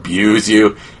just abuse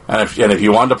you. And if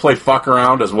you wanted to play fuck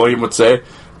around, as William would say,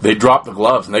 they'd drop the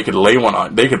gloves and they could lay one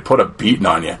on. They could put a beating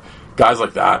on you. Guys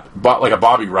like that, but like a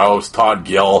Bobby Rouse, Todd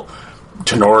Gill,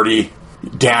 Tenorti,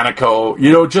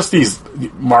 Danico. Just these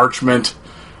Marchment.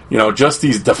 Just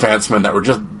these defensemen that were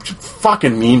just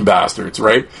fucking mean bastards,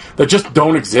 right? That just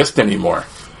don't exist anymore.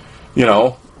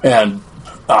 And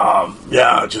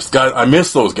just guys, I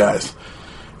miss those guys.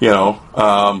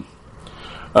 Another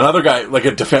guy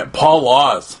like Paul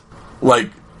Laws,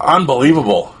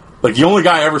 unbelievable. The only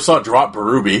guy I ever saw drop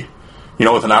Berube,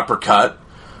 with an uppercut.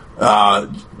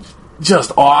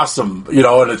 Just awesome,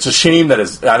 and it's a shame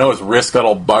that I know his wrist got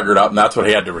all buggered up, and that's what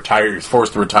he had to retire. He was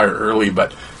forced to retire early,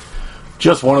 but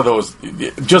just one of those,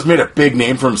 just made a big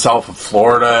name for himself in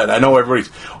Florida. And I know everybody's,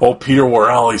 Peter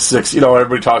Worrell, he's 6,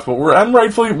 everybody talks about and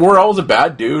rightfully, Worrell's a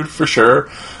bad dude for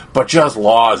sure, but just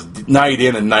Laws, night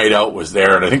in and night out was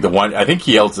there. And I think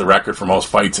he holds the record for most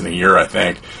fights in a year. I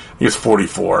think he was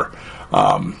 44,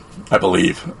 I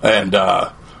believe. And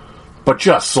but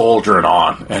just soldiering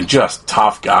on and just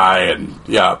tough guy. And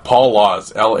yeah, Paul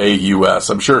Laus, Laus.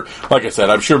 I'm sure, like I said,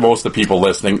 I'm sure most of the people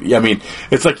listening, I mean,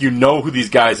 it's like you know who these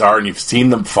guys are and you've seen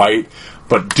them fight,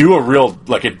 but do a real,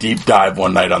 like a deep dive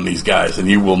one night on these guys and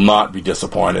you will not be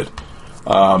disappointed.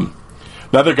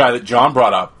 Another guy that John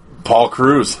brought up, Paul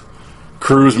Cruz.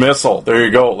 Cruise Missile. There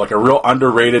you go. Like a real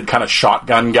underrated kind of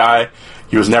shotgun guy.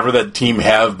 He was never the team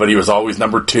hev, but he was always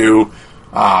number 2.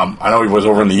 I know he was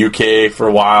over in the UK for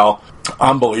a while.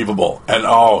 Unbelievable. And,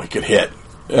 he could hit.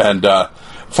 And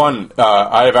fun,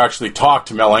 I have actually talked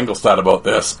to Mel Engelstad about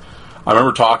this. I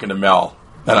remember talking to Mel,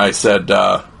 and I said,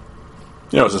 it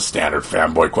was a standard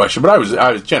fanboy question, but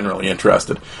I was generally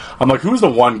interested. I'm like, who's the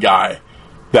one guy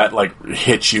that, like,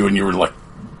 hit you and you were like,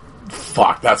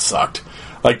 fuck, that sucked?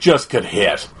 Like, just could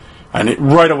hit.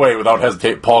 And right away, without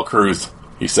hesitation, Paul Cruz,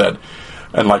 he said.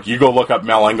 And, like, you go look up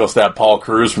Mel Engelstad, Paul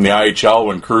Cruz from the IHL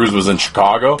when Cruz was in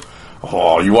Chicago.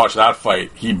 Oh, you watch that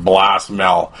fight. He blasts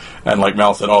Mel. And, like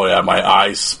Mel said, oh, yeah, my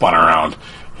eyes spun around.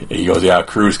 He goes, yeah,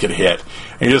 Cruz could hit.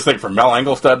 And you just think for Mel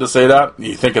Engelstad to say that,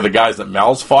 you think of the guys that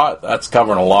Mel's fought, that's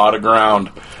covering a lot of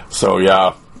ground. So,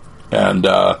 yeah. And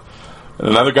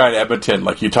another guy in Edmonton,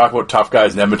 like you talk about tough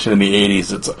guys in Edmonton in the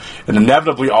 80s, it's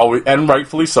inevitably always, and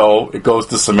rightfully so, it goes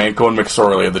to Semenko and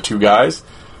McSorley, the two guys.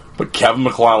 But Kevin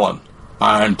McClellan,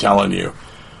 I'm telling you,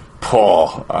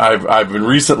 Paul, I've been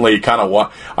recently kind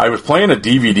of I was playing a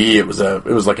DVD. It was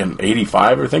like an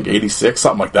 85, I think 86,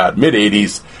 something like that, mid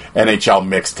 80s NHL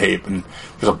mixtape, and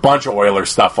there's a bunch of Oilers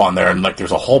stuff on there, and like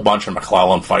there's a whole bunch of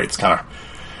McClellan fights, kind of.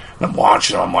 And I'm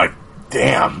watching them, I'm like,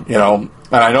 damn, And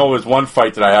I know there's one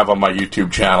fight that I have on my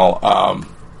YouTube channel.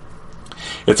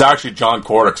 It's actually John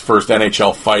Kordick's first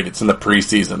NHL fight. It's in the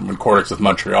preseason when Kordick's with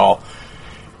Montreal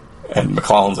and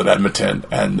McClellan's at Edmonton,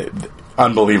 and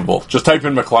unbelievable. Just type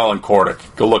in McClellan Kordick.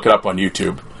 Go look it up on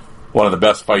YouTube. One of the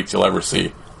best fights you'll ever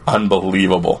see.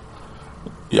 Unbelievable.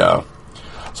 Yeah.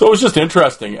 So it was just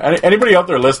interesting. Anybody out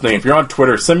there listening, if you're on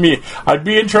Twitter, send me. I'd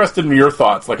be interested in your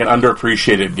thoughts, like an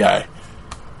underappreciated guy.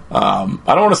 I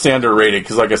don't want to say underrated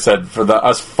because, like I said, for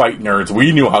us fight nerds,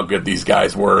 we knew how good these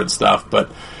guys were and stuff.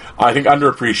 But I think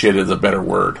underappreciated is a better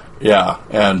word. Yeah,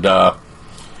 and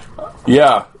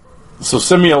yeah. So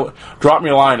drop me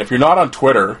a line if you're not on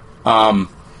Twitter. I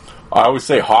always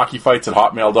say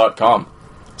hockeyfights@hotmail.com.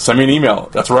 Send me an email.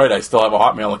 That's right, I still have a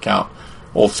Hotmail account.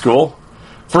 Old school.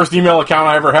 First email account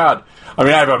I ever had. I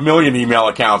mean, I have a million email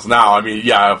accounts now. I mean,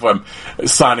 yeah, if I'm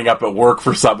signing up at work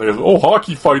for something,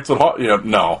 hockey fights at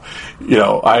no.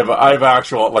 I have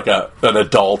actual, like an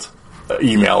adult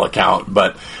email account.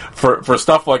 But for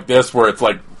stuff like this, where it's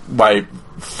like my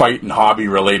fight and hobby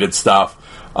related stuff,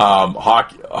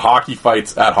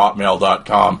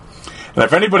 hockeyfights@hotmail.com. And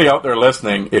if anybody out there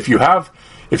listening, if you have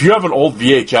an old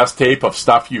VHS tape of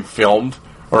stuff you filmed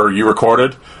or you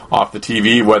recorded off the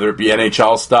TV, whether it be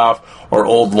NHL stuff or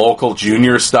old local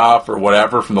junior stuff or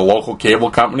whatever from the local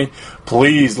cable company,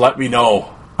 please let me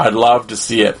know. I'd love to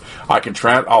see it.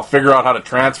 I'll figure out how to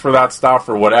transfer that stuff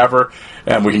or whatever,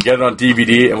 and we can get it on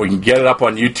DVD and we can get it up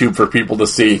on YouTube for people to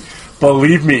see.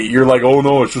 Believe me, you're like, oh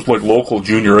no, it's just like local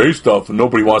junior A stuff and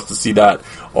nobody wants to see that.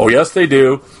 Oh yes, they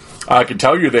do. I can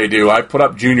tell you they do. I put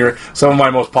up some of my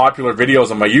most popular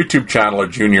videos on my YouTube channel are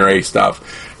Junior A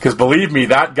stuff. Because believe me,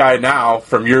 that guy now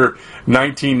from your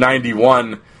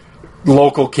 1991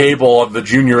 local cable of the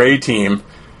Junior A team,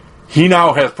 he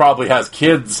now probably has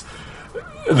kids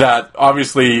that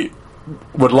obviously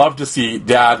would love to see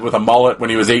Dad with a mullet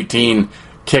when he was 18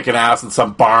 kicking ass in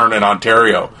some barn in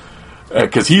Ontario.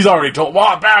 Because he's already told,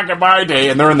 back in my day,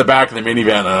 and they're in the back of the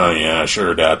minivan. Oh yeah,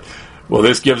 sure, Dad. Well,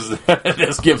 this gives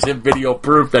him video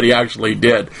proof that he actually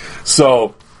did.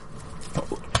 So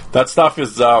that stuff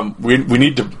is we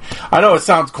need to. I know it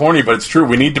sounds corny, but it's true.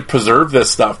 We need to preserve this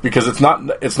stuff because it's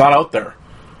not out there,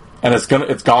 and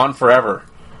it's gone forever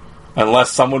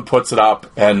unless someone puts it up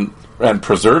and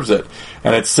preserves it.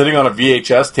 And it's sitting on a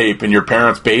VHS tape in your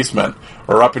parents' basement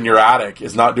or up in your attic.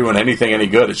 Is not doing anything any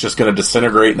good. It's just going to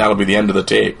disintegrate, and that'll be the end of the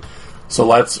tape. So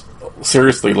let's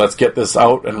get this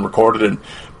out and record it and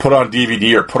put on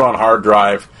DVD or put on hard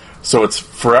drive so it's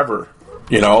forever,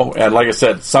 And like I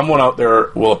said, someone out there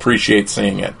will appreciate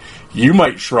seeing it. You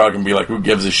might shrug and be like, who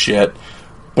gives a shit?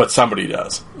 But somebody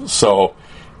does. So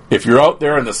if you're out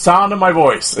there in the sound of my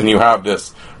voice and you have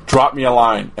this, drop me a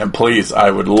line. And please, I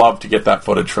would love to get that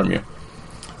footage from you.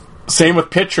 Same with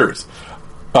pictures.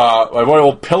 My boy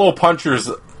old Pillow Punchers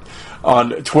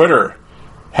on Twitter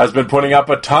has been putting up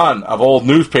a ton of old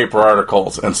newspaper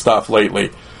articles and stuff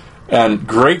lately. And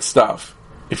great stuff.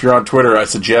 If you're on Twitter, I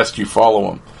suggest you follow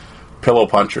them. Pillow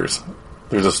Punchers.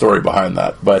 There's a story behind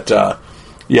that. But,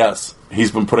 yes.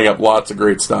 he's been putting up lots of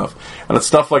great stuff. And it's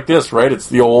stuff like this, right? It's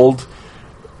the old...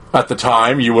 At the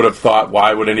time, you would have thought,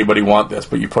 why would anybody want this?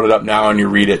 But you put it up now and you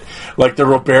read it. Like the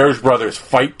Roberge brothers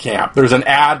fight camp. There's an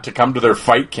ad to come to their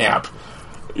fight camp.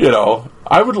 You know,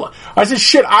 I said,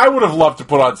 shit, I would have loved to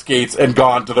put on skates and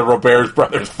gone to the Roberge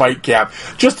brothers fight camp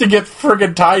just to get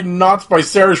friggin' tied in knots by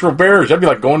Serge Roberge. That'd be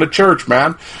like going to church,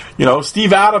 man. You know,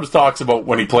 Steve Adams talks about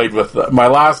when he played with my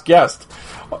last guest.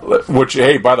 Which,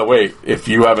 hey, by the way, if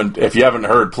you haven't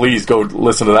heard, please go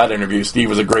listen to that interview. Steve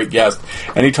was a great guest,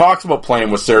 and he talks about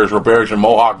playing with Serge Roberge in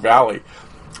Mohawk Valley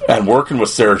and working with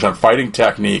Serge on fighting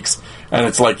techniques. And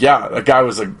it's like, yeah, that guy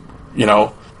was a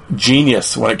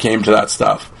genius when it came to that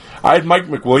stuff. I had Mike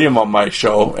McWilliam on my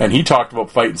show, and he talked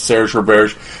about fighting Serge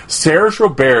Roberge. Serge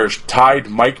Roberge tied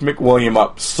Mike McWilliam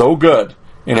up so good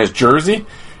in his jersey,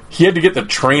 he had to get the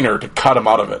trainer to cut him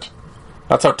out of it.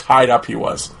 That's how tied up he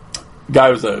was.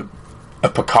 Guy was a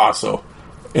Picasso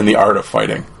in the art of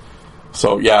fighting.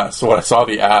 So yeah, so when I saw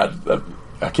the ad,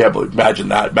 I can't imagine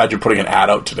that. Imagine putting an ad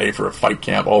out today for a fight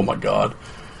camp. Oh my God,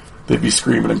 they'd be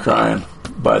screaming and crying.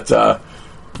 But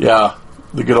yeah,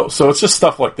 the good old, so it's just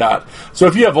stuff like that. So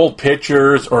if you have old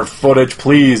pictures or footage,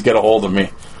 please get a hold of me.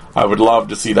 I would love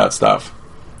to see that stuff.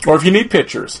 Or if you need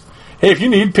pictures, hey, if you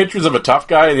need pictures of a tough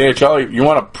guy in the NHL, you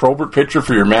want a Probert picture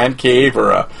for your man cave, or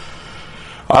a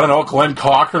Glenn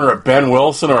Cochran or a Ben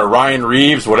Wilson or a Ryan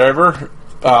Reeves, whatever,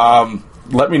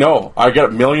 let me know. I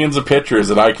got millions of pictures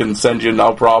that I can send you,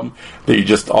 no problem.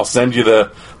 I'll send you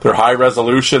their high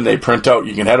resolution. They print out.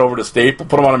 You can head over to Staples,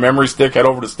 put them on a memory stick, head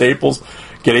over to Staples,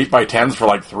 get 8x10s for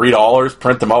like $3,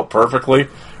 print them out perfectly.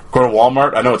 Go to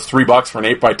Walmart. I know it's $3 for an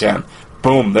 8x10.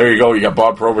 Boom, there you go. You got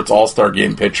Bob Probert's All-Star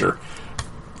Game picture.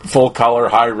 Full color,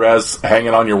 high res,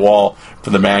 hanging on your wall for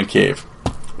the man cave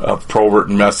of Probert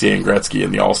and Messier and Gretzky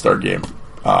in the All-Star Game.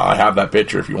 I have that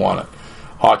picture if you want it.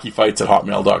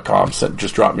 Hockeyfights@hotmail.com.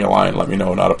 Just drop me a line. Let me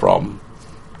know. Not a problem.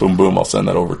 Boom, boom. I'll send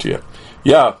that over to you.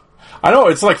 Yeah. I know.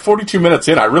 It's like 42 minutes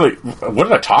in. What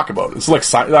did I talk about? It's like,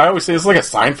 I always say it's like a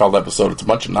Seinfeld episode. It's a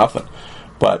bunch of nothing.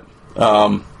 But,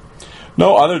 no,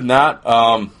 other than that,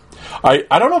 I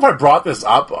don't know if I brought this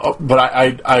up, but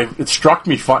it struck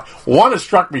me fun. One, it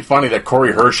struck me funny that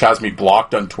Corey Hirsch has me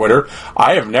blocked on Twitter.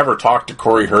 I have never talked to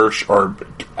Corey Hirsch or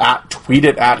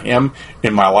tweeted at him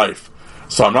in my life,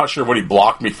 so I'm not sure what he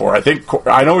blocked me for.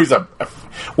 I know he's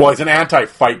he's an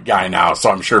anti-fight guy now, so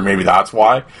I'm sure maybe that's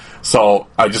why. So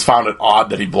I just found it odd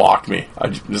that he blocked me. I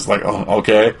just like, oh,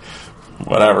 okay,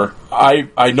 whatever.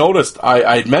 I noticed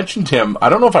I had mentioned him. I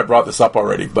don't know if I brought this up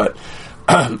already, but.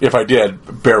 If I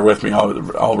did, bear with me,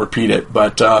 I'll repeat it.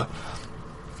 But a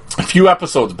few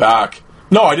episodes back,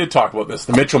 no, I did talk about this,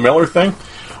 the Mitchell Miller thing,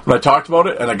 when I talked about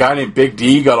it, and a guy named Big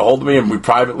D got a hold of me, and we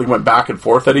privately went back and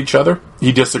forth at each other.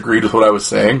 He disagreed with what I was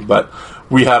saying, but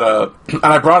we had and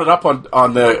I brought it up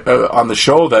on the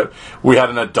show that we had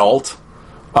an adult.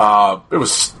 It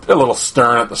was a little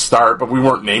stern at the start, but we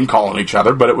weren't name calling each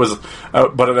other. But it was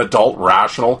an adult,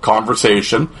 rational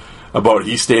conversation about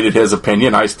he stated his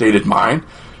opinion, I stated mine,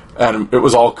 and it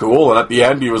was all cool. And at the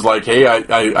end, he was like, "Hey,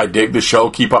 I dig the show.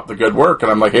 Keep up the good work." And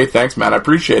I'm like, "Hey, thanks, man. I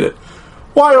appreciate it."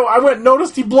 Why? I went and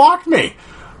noticed he blocked me.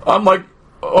 I'm like,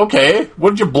 okay,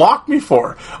 what did you block me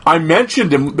for? I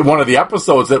mentioned in one of the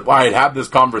episodes that I had this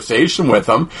conversation with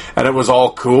him, and it was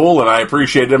all cool, and I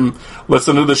appreciated him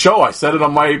listening to the show. I said it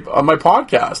on my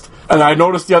podcast. And I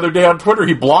noticed the other day on Twitter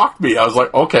he blocked me. I was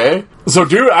like, okay. So,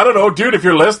 dude, I don't know, dude, if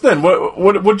you're listening,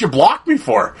 what'd you block me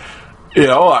for? You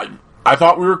know, I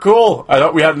thought we were cool. I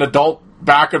thought we had an adult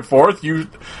back and forth.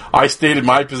 I stated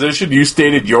my position, you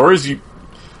stated yours.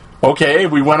 Okay,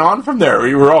 we went on from there.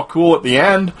 We were all cool at the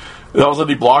end. All of a sudden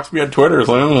he blocks me on Twitter. It's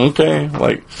like, okay.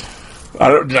 Like,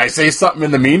 did I say something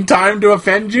in the meantime to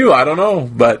offend you? I don't know.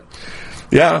 But,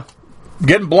 yeah.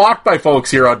 Getting blocked by folks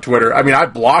here on Twitter. I mean, I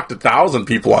blocked 1,000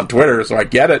 people on Twitter, so I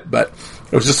get it. But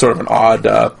it was just sort of an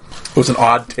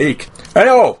odd take. I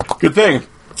know. Good thing.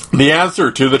 The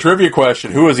answer to the trivia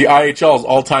question, who is the IHL's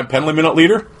all-time penalty minute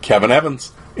leader? Kevin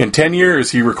Evans. In 10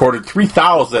 years, he recorded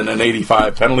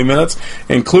 3,085 penalty minutes,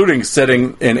 including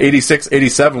setting in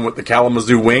 86-87 with the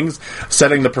Kalamazoo Wings,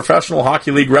 setting the Professional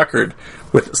Hockey League record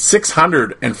with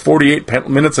 648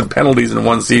 minutes and penalties in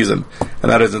one season, and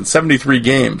that is in 73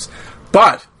 games.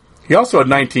 But he also had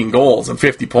 19 goals and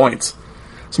 50 points.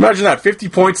 So imagine that, 50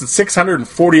 points in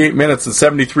 648 minutes in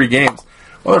 73 games.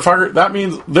 Motherfucker, that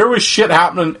means there was shit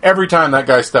happening every time that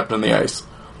guy stepped on the ice.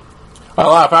 I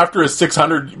laugh. After his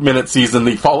 600-minute season,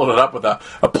 he followed it up with a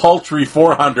paltry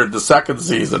 400 the second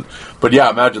season. But yeah,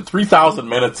 imagine 3,000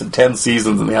 minutes in 10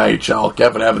 seasons in the IHL.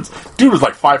 Kevin Evans. Dude was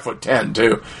like 5'10",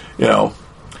 too. You know.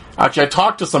 Actually, I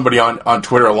talked to somebody on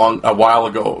Twitter a while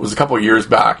ago. It was a couple of years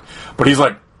back, but he's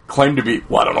like claimed to be.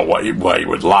 Well, I don't know why he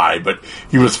would lie, but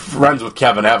he was friends with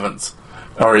Kevin Evans,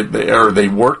 or they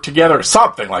worked together, or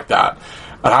something like that.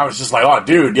 And I was just like, oh,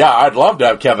 dude, yeah, I'd love to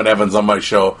have Kevin Evans on my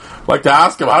show. I'd like to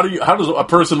ask him, how does a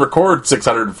person record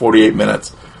 648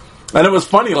 minutes? And it was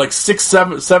funny, like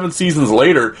 7 seasons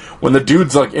later, when the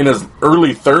dude's like in his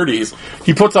early 30s,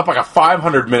 he puts up like a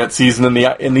 500-minute season in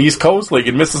the East Coast League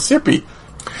in Mississippi.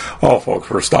 Oh, folks,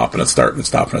 we're stopping and starting.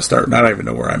 I don't even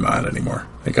know where I'm at anymore.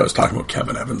 I think I was talking about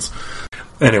Kevin Evans.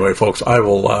 Anyway, folks, I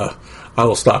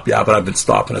will stop. Yeah, but I've been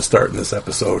stopping and starting this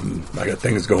episode, and I got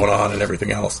things going on and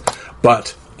everything else.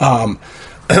 But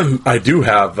I do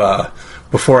have,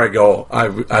 before I go,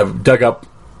 I've dug up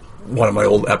one of my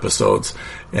old episodes,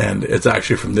 and it's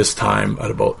actually from this time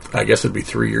at about, I guess it'd be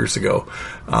 3 years ago.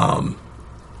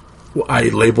 I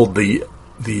labeled the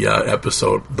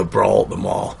episode "The Brawl at the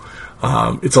Mall."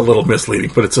 It's a little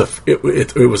misleading, but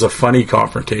it was a funny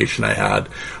confrontation I had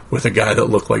with a guy that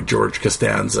looked like George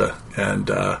Costanza, and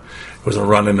it was a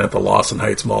run-in at the Lawson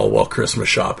Heights Mall while Christmas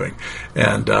shopping,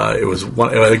 and it was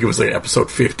I think it was like episode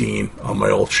 15 on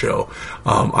my old show.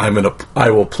 I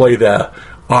will play the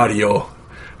audio,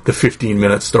 the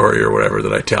 15-minute story or whatever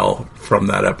that I tell from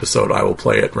that episode. I will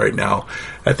play it right now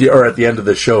at the end of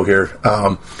the show here.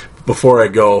 Before I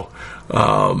go.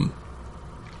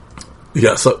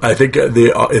 Yeah, so I think in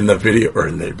the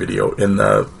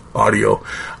audio,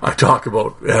 I talk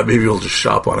about maybe we'll just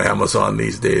shop on Amazon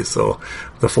these days. So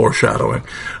the foreshadowing.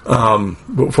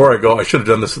 Before I go, I should have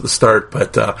done this at the start,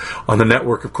 but on the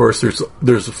network, of course,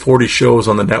 there's 40 shows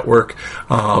on the network.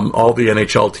 All the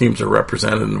NHL teams are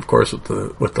represented, and of course,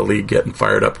 with the league getting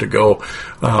fired up to go,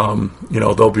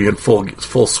 they'll be in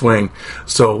full swing.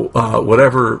 So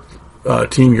whatever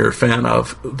team you're a fan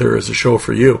of, there is a show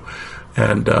for you.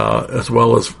 And as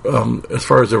well as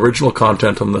far as original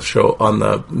content on the show, on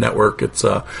the network, it's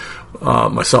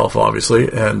myself,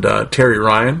 obviously, and Terry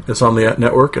Ryan is on the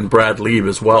network, and Brad Lieb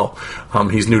as well.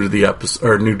 He's new to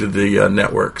the new to the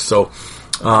network. So,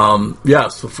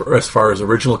 so as far as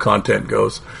original content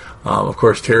goes, of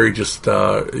course, Terry just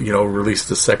released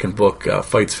the second book,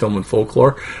 Fights, Film, and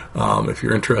Folklore. If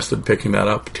you're interested in picking that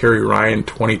up, Terry Ryan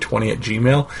 2020 at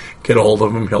Gmail. Get a hold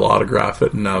of him. He'll autograph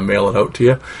it and mail it out to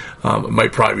you. It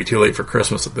might probably be too late for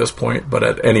Christmas at this point, but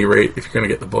at any rate, if you're going to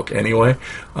get the book anyway,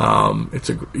 I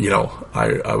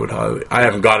would I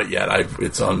haven't got it yet.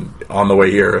 It's on the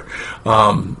way here.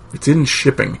 It's in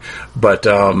shipping, but.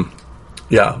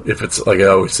 Yeah, if it's, like I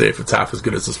always say, if it's half as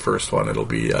good as this first one, it'll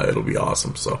be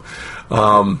awesome. So,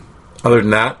 other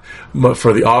than that,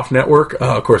 for the off network,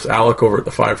 of course, Alec over at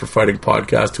the Five for Fighting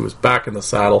podcast, who is back in the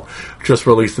saddle, just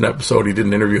released an episode. He did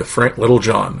an interview with Frank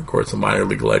Littlejohn, of course, a minor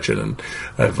league legend, and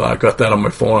I've got that on my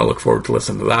phone. I look forward to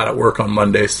listening to that at work on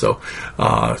Monday. So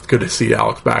it's good to see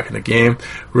Alex back in the game.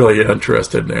 Really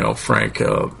interested. Frank,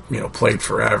 played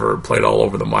forever, played all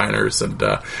over the minors, and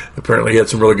apparently he had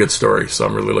some really good stories. So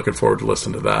I'm really looking forward to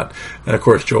listening to that. And of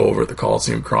course, Joe over at the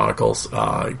Coliseum Chronicles,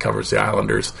 he covers the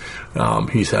Islanders.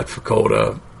 He's had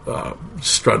Fakota,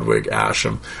 Strudwick,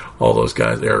 Asham, all those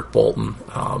guys, Eric Bolton.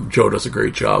 Joe does a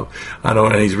great job. I know,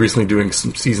 and he's recently doing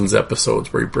some seasons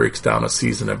episodes where he breaks down a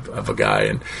season of a guy,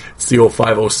 and it's the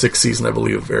 05-06 season, I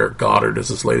believe, of Eric Goddard is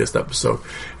his latest episode,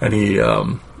 and he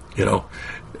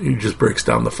just breaks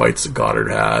down the fights that Goddard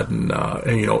had and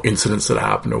incidents that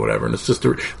happened or whatever. And it's just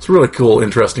it's a really cool,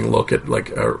 interesting look at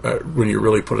when you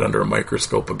really put it under a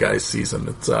microscope, a guy's season.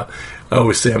 It's I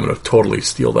always say I'm going to totally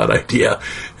steal that idea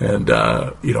and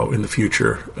in the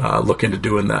future look into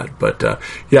doing that. But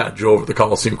Joe over at the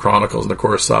Coliseum Chronicles, and of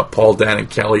course Paul, Dan, and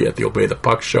Kelly at the Obey the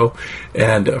Puck show,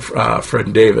 and Fred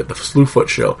and Dave at the Slewfoot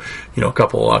show. A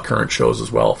couple current shows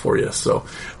as well for you. So,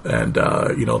 and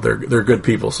they're good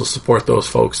people. So support those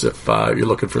folks if you're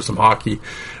looking for some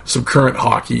current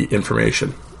hockey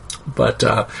information. But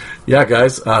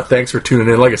guys, thanks for tuning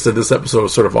in. Like I said, this episode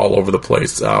was sort of all over the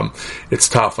place. It's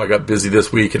tough. I got busy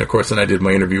this week, and of course, then I did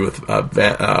my interview with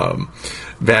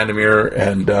Vandermeer,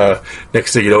 and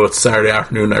next thing you know, it's Saturday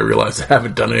afternoon, and I realized I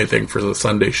haven't done anything for the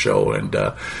Sunday show, and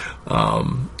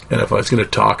if I was going to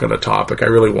talk on a topic, I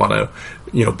really want to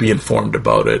be informed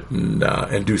about it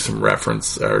and do some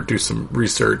reference or do some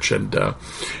research, and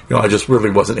I just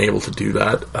really wasn't able to do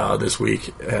that this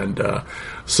week, and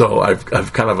so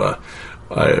I've kind of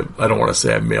I don't want to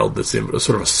say I mailed this in, but it was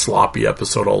sort of a sloppy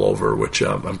episode all over, which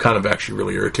I'm kind of actually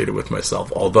really irritated with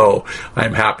myself, although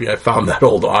I'm happy I found that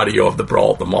old audio of the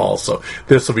Brawl at the Mall, so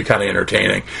this will be kind of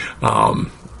entertaining,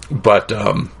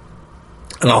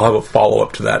 and I'll have a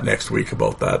follow-up to that next week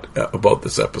about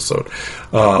this episode,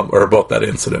 or about that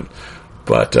incident.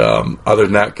 But other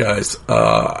than that, guys,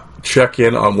 check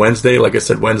in on Wednesday. Like I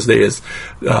said, Wednesday is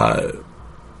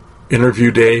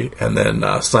interview day, and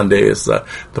then Sunday is the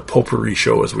potpourri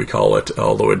show, as we call it.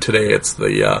 Although today it's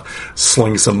the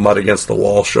sling some mud against the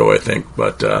wall show, I think.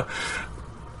 But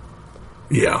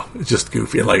yeah, it's just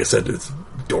goofy. And like I said, it's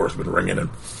doors been ringing and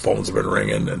phones have been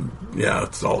ringing, and yeah,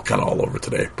 it's all kind of all over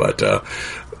today. But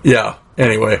yeah,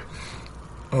 anyway,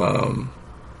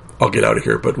 I'll get out of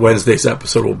here. But Wednesday's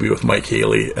episode will be with Mike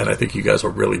Haley, and I think you guys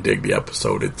will really dig the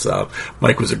episode. It's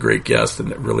Mike was a great guest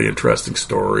and a really interesting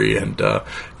story, and it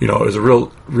was a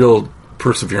real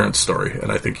perseverance story,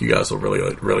 and I think you guys will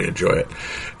really enjoy it.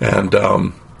 And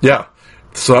yeah,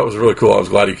 so that was really cool. I was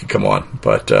glad he could come on.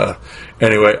 But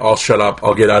anyway, I'll shut up.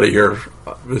 I'll get out of here.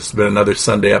 This has been another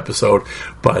Sunday episode,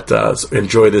 but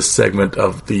enjoy this segment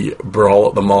of the Brawl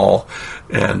at the Mall,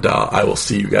 and I will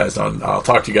see you guys I'll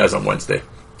talk to you guys on Wednesday.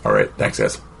 All right, thanks,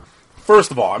 guys. First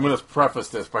of all, I'm going to preface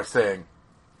this by saying,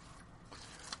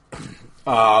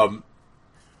 I've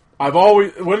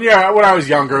always when I was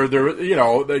younger,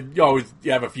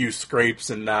 you have a few scrapes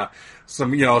and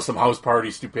some house party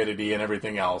stupidity and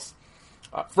everything else.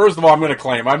 First of all, I'm going to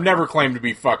claim I've never claimed to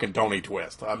be fucking Tony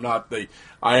Twist. I am not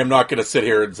going to sit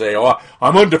here and say, oh,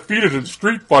 I'm undefeated in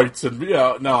street fights, and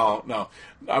no,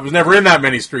 I was never in that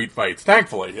many street fights.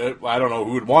 Thankfully, I don't know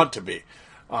who would want to be.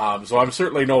 So I'm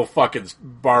certainly no fucking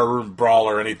barroom brawl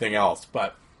or anything else,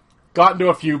 but got into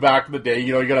a few back in the day.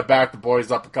 You got to back the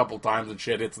boys up a couple times and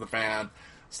shit hits the fan,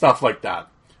 stuff like that.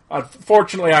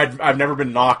 Fortunately, I've never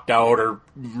been knocked out or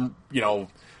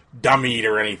dummied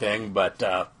or anything, but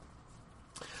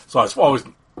so I was always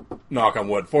knock on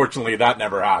wood. Fortunately, that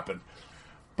never happened.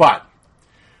 But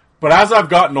as I've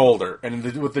gotten older and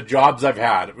with the jobs I've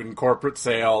had in corporate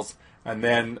sales and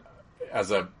then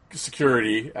as a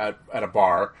security at a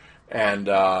bar and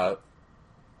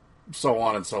so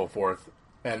on and so forth,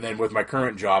 and then with my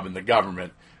current job in the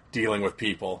government dealing with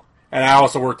people, and I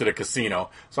also worked at a casino,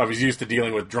 so I was used to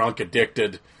dealing with drunk,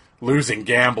 addicted, losing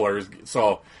gamblers.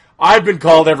 So I've been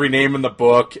called every name in the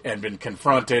book and been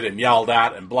confronted and yelled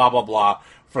at and blah blah blah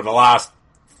for the last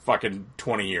fucking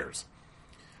 20 years.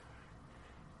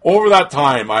 Over that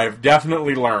time, I've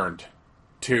definitely learned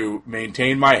to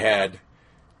maintain my head,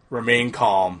 remain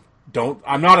calm.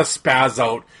 I'm not a spaz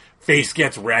out, face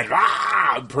gets red,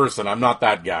 person. I'm not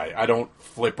that guy. I don't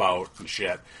flip out and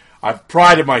shit. I've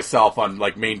prided myself on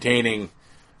maintaining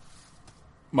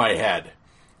my head.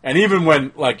 And even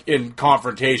when in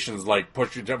confrontations,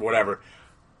 pushing whatever,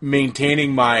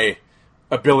 maintaining my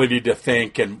ability to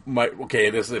think and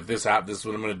if this happens, this is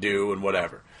what I'm going to do and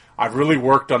whatever. I've really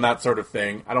worked on that sort of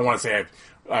thing. I don't want to say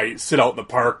I sit out in the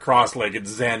park, cross-legged,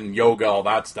 zen, yoga, all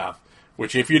that stuff.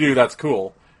 Which, if you do, that's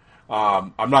cool.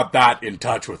 I'm not that in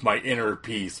touch with my inner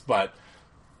peace, but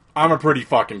I'm a pretty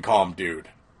fucking calm dude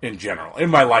in general. In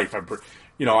my life, I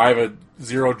have a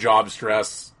zero job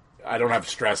stress. I don't have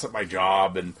stress at my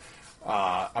job, and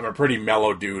I'm a pretty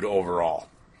mellow dude overall.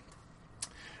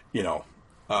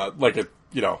 Like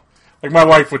my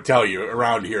wife would tell you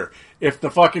around here, if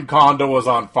the fucking condo was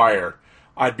on fire,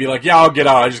 I'd be like, yeah, I'll get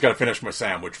out. I just got to finish my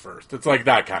sandwich first. It's like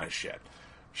that kind of shit.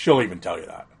 She'll even tell you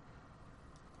that.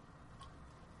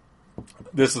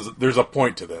 There's a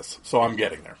point to this, so I'm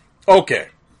getting there. Okay.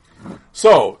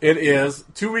 So, it is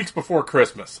 2 weeks before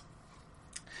Christmas.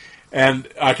 And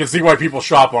I can see why people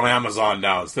shop on Amazon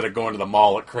now instead of going to the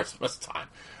mall at Christmas time.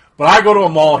 But I go to a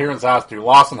mall here in Saskatoon,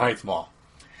 Lawson Heights Mall.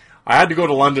 I had to go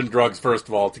to London Drugs, first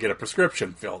of all, to get a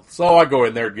prescription filled. So I go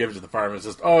in there, give it to the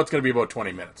pharmacist. Oh, it's going to be about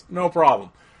 20 minutes. No problem.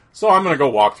 So I'm going to go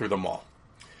walk through the mall.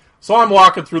 So I'm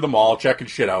walking through the mall, checking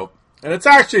shit out. And it's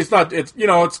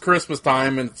Christmas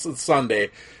time, and it's Sunday,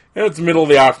 and it's the middle of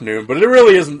the afternoon, but it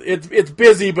really isn't. It's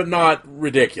busy, but not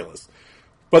ridiculous.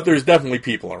 But there's definitely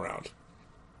people around.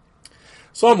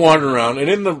 So I'm wandering around,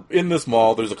 and in this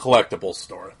mall, there's a collectibles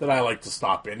store that I like to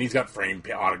stop in. He's got framed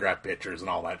autograph pictures and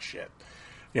all that shit.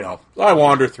 I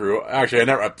wander through. Actually,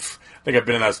 I think I've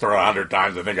been in that store 100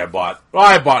 times. I think I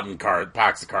bought in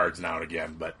packs of cards now and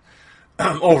again, but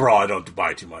overall, I don't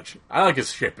buy too much. I like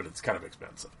his shit, but it's kind of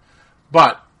expensive.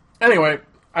 But, anyway,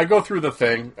 I go through the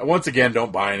thing. Once again,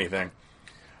 don't buy anything.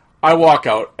 I walk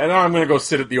out, and I'm going to go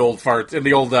sit at the old farts, in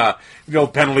the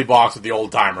old penalty box with the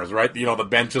old timers, right? The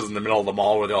benches in the middle of the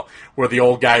mall where the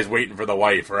old guy's waiting for the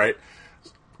wife, right?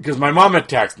 Because my mom had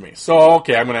texted me. So,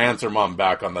 okay, I'm going to answer mom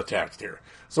back on the text here.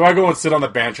 So I go and sit on the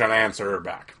bench and I answer her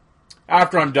back.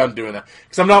 After I'm done doing that.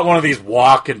 Because I'm not one of these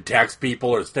walk and text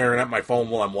people or staring at my phone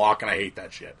while I'm walking. I hate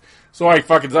that shit. So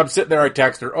I'm sitting there, I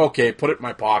text her, okay, put it in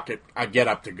my pocket, I get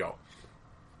up to go.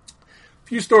 A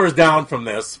few stores down from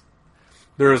this,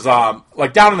 there's, down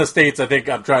in the States, I think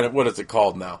I'm trying to, what is it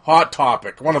called now? Hot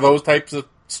Topic, one of those types of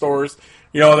stores.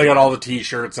 You know, they got all the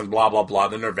T-shirts and blah, blah, blah.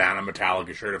 The Nirvana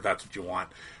Metallica shirt, if that's what you want.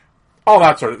 All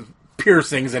that sort of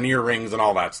piercings and earrings and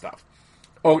all that stuff.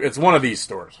 Oh, it's one of these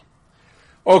stores.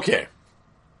 Okay.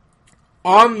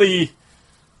 On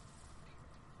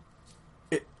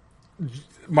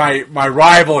my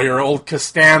rival here, old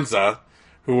Costanza,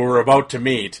 who we're about to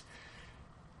meet,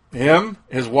 him,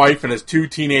 his wife, and his 2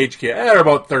 teenage kids, they're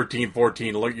about 13,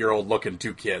 14-year-old looking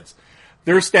 2 kids.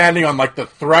 They're standing on, like, the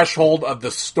threshold of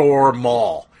the store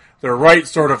mall. They're right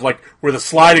sort of like where the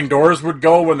sliding doors would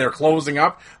go when they're closing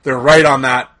up. They're right on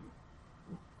that,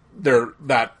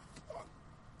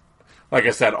 like I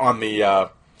said, on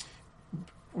the,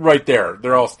 right there.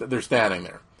 They're standing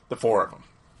there, the 4 of them.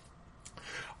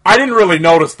 I didn't really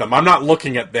notice them. I'm not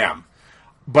looking at them.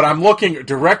 But I'm looking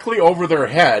directly over their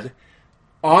head.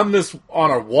 On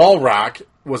a wall rack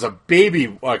was a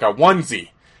baby, like a onesie.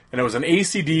 And it was an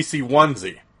AC/DC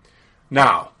onesie.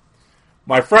 Now,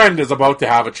 my friend is about to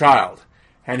have a child.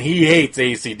 And he hates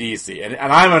AC/DC. And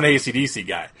I'm an AC/DC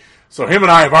guy. So him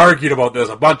and I have argued about this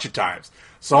a bunch of times.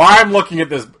 So I'm looking at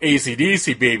this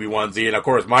AC/DC baby onesie. And of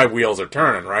course my wheels are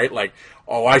turning, right? Like,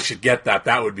 oh, I should get that.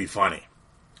 That would be funny.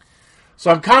 So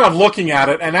I'm kind of looking at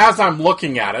it, and as I'm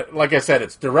looking at it, like I said,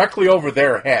 it's directly over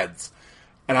their heads.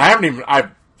 And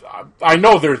I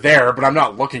know they're there, but I'm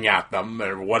not looking at them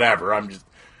or whatever. I'm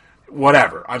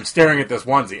staring at this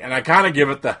onesie, and I kind of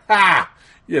give it the,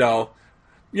 you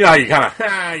kind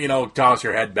of, toss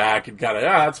your head back and kind of,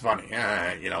 that's funny,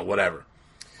 whatever.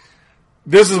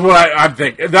 This is what I'm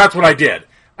thinking. That's what I did.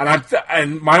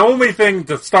 And my only thing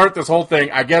to start this whole thing,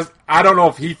 I guess, I don't know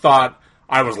if he thought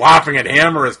I was laughing at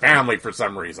him or his family for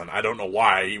some reason. I don't know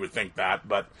why he would think that,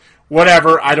 but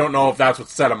whatever. I don't know if that's what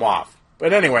set him off.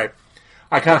 But anyway,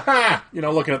 I kind of,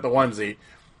 looking at the onesie.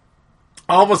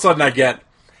 All of a sudden I get,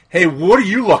 hey, what are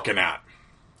you looking at?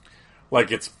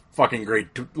 Like it's fucking great,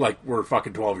 like we're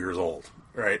fucking 12 years old,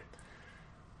 right?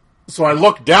 So I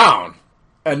look down,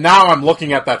 and now I'm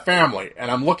looking at that family, and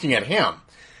I'm looking at him.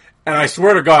 And I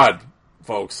swear to God,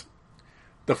 folks,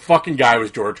 the fucking guy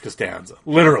was George Costanza.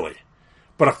 Literally.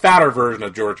 But a fatter version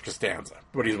of George Costanza.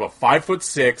 But he's about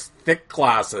 5'6", thick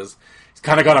glasses. He's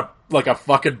kind of got a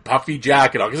fucking puffy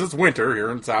jacket on, because it's winter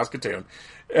here in Saskatoon.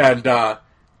 And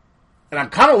I'm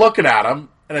kind of looking at him,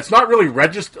 and it's not really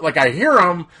like I hear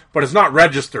him, but it's not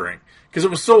registering. Because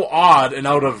it was so odd and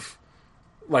out of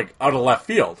left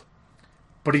field.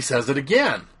 But he says it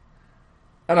again.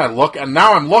 And I look, and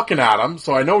now I'm looking at him,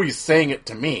 so I know he's saying it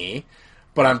to me,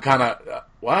 but I'm kind of,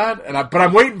 what? But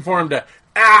I'm waiting for him to,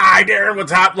 Darren,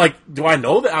 what's happening? Like, do I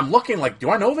know that? I'm looking like, do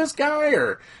I know this guy?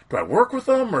 Or do I work with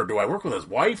him? Or do I work with his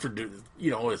wife? Or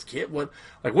his kid?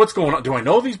 What's going on? Do I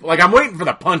know these? Like, I'm waiting for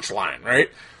the punchline, right?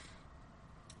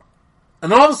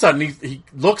 And then all of a sudden, he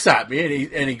looks at me,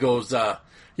 and he goes,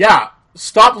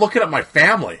 stop looking at my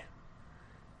family.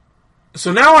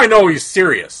 So now I know he's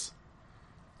serious.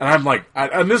 And I'm like,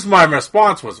 and this is my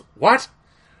response was, what?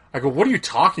 I go, what are you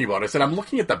talking about? I said, I'm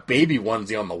looking at the baby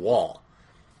onesie on the wall.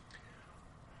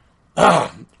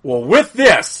 Well, with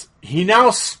this, he now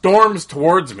storms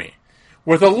towards me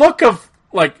with a look of,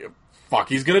 like, fuck,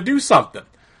 he's gonna do something.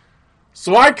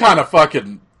 So I kind of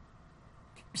fucking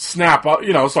snap up,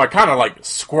 so I kind of, like,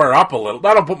 square up a little.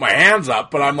 I don't put my hands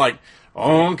up, but I'm like,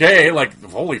 okay, like,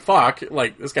 holy fuck,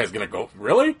 like, this guy's gonna go,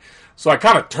 really? So I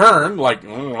kind of turn, like,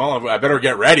 well, I better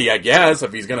get ready, I guess,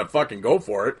 if he's gonna fucking go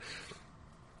for it.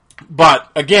 But,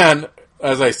 again,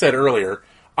 as I said earlier,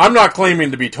 I'm not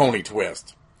claiming to be Tony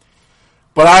Twist.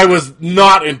 But I was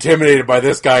not intimidated by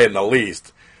this guy in the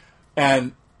least.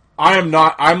 And I'm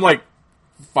like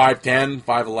 5'10",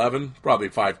 5'11", probably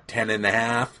 5'10 and a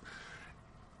half.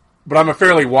 But I'm a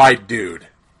fairly wide dude.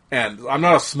 And I'm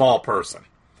not a small person.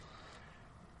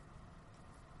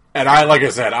 And like I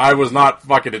said, I was not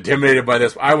fucking intimidated by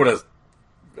this. I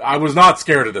was not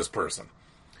scared of this person.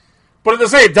 But at the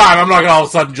same time, I'm not going to all of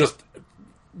a sudden just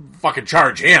fucking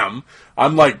charge him.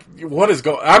 I'm like,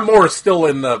 I'm more still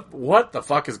in the, what the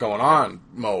fuck is going on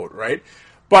mode, right?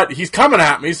 But he's coming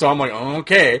at me, so I'm like, oh,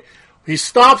 okay. He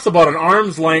stops about an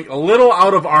arm's length, a little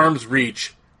out of arm's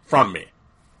reach from me.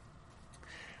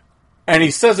 And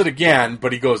he says it again,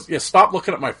 but he goes, yeah, stop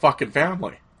looking at my fucking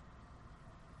family.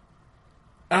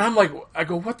 And I'm like, I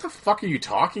go, what the fuck are you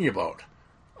talking about?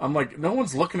 I'm like, no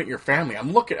one's looking at your family.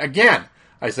 I'm looking, again,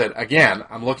 I said, again,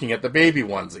 I'm looking at the baby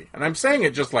onesie. And I'm saying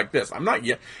it just like this. I'm not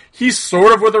yet. He's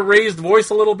sort of with a raised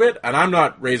voice a little bit, and I'm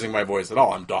not raising my voice at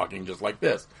all. I'm talking just like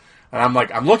this. And I'm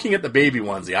like, I'm looking at the baby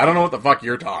onesie. I don't know what the fuck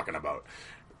you're talking about.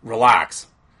 Relax.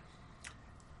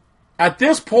 At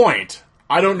this point,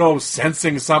 I don't know,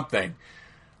 sensing something,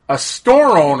 a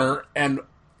store owner and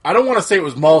I don't want to say it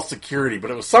was mall security,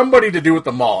 but it was somebody to do with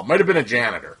the mall. It might have been a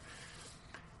janitor.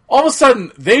 All of a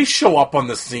sudden, they show up on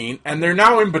the scene, and they're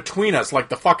now in between us like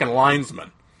the fucking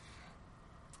linesman.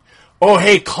 Oh,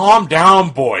 hey, calm down,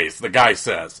 boys, the guy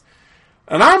says.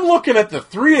 And I'm looking at the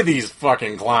three of these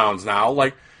fucking clowns now,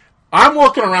 like, I'm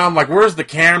looking around like, where's the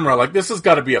camera? Like, this has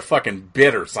got to be a fucking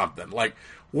bit or something. Like,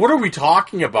 what are we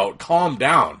talking about? Calm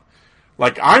down.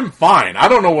 Like, I'm fine. I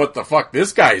don't know what the fuck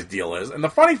this guy's deal is. And the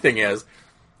funny thing is,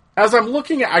 as I'm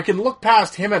looking at, I can look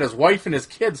past him and his wife and his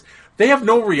kids. They have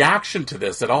no reaction to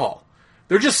this at all.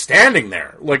 They're just standing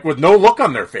there, like, with no look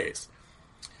on their face.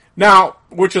 Now,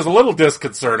 which is a little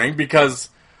disconcerting because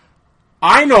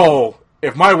I know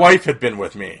if my wife had been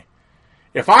with me,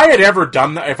 if I had ever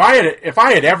done that, if I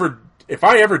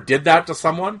ever did that to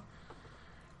someone,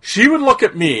 she would look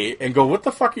at me and go, "What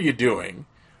the fuck are you doing?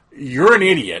 You're an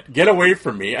idiot. Get away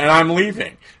from me," and I'm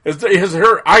leaving.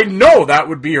 I know that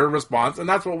would be her response, and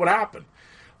that's what would happen.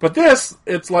 But this,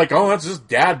 it's like, oh, that's just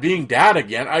dad being dad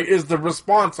again, is the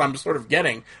response I'm sort of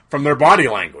getting from their body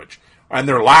language and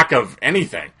their lack of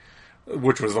anything,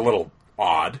 which was a little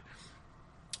odd.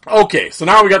 Okay, so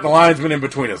now we got the linesman in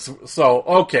between us. So,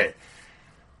 okay.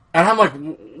 And I'm like,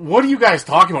 what are you guys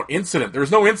talking about? Incident. There's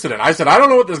no incident. I said, I don't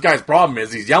know what this guy's problem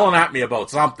is. He's yelling at me about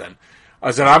something.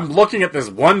 I said, I'm looking at this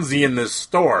onesie in this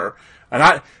store.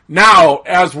 And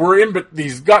as we're in, but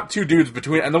he's got two dudes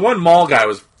between, and the one mall guy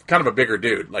was kind of a bigger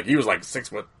dude. Like, he was like 6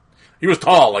 foot, he was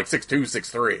tall, like 6'2",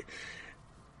 6'3".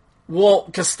 Well,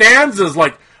 Costanza's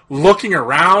like looking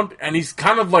around, and he's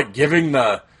kind of like giving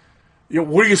the,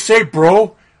 what do you say,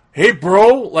 bro? Hey,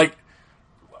 bro? Like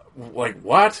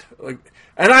what? Like,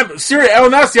 and I'm serious. Oh,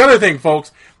 and that's the other thing,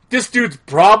 folks. This dude's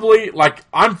probably, like,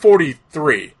 I'm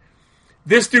 43.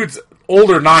 This dude's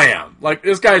older than I am. Like,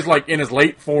 this guy's, like, in his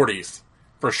late 40s.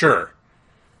 For sure.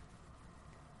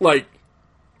 Like,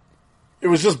 it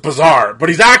was just bizarre. But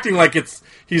he's acting like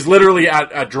he's literally at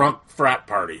a drunk frat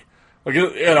party. Like,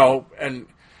 and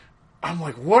I'm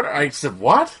like, what? I said,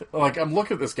 what? Like, I'm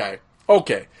looking at this guy.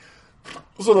 Okay.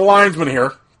 So the linesman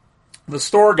here, the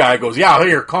store guy goes, yeah,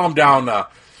 here, calm down,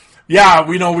 yeah,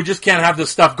 we just can't have this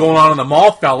stuff going on in the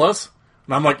mall, fellas.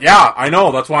 And I'm like, yeah, I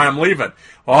know, that's why I'm leaving.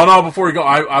 Oh, no, before you go,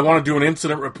 I want to do an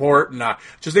incident report, and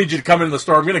just need you to come into the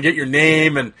store. I'm going to get your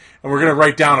name, and we're going to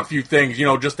write down a few things,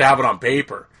 just to have it on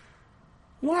paper.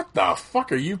 What the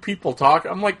fuck are you people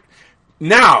talking? I'm like,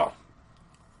 now,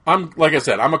 like I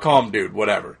said, I'm a calm dude,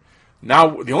 whatever.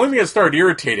 Now, the only thing that started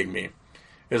irritating me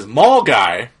is mall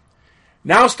guy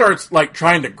now starts, like,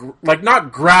 trying to, like,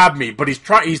 not grab me, but he's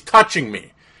touching me.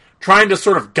 Trying to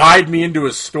sort of guide me into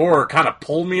his store or kind of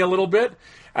pull me a little bit.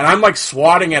 And I'm like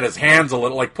swatting at his hands a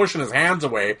little, like pushing his hands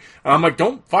away. And I'm like,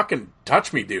 don't fucking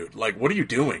touch me, dude. Like, what are you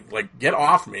doing? Like, get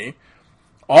off me.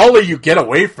 All of you get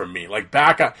away from me. Like,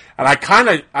 back up. And I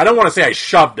don't want to say I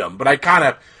shoved him, but I kind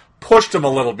of pushed him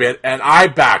a little bit and I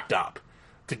backed up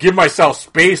to give myself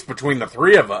space between the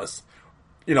three of us,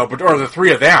 or the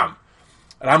three of them.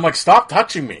 And I'm like, stop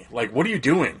touching me. Like, what are you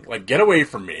doing? Like, get away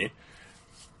from me.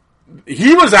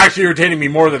 He was actually irritating me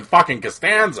more than fucking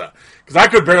Costanza. Because I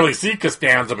could barely see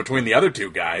Costanza between the other two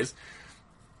guys.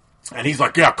 And he's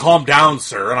like, yeah, calm down,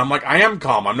 sir. And I'm like, I am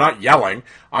calm. I'm not yelling.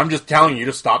 I'm just telling you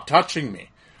to stop touching me.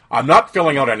 I'm not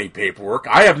filling out any paperwork.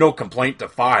 I have no complaint to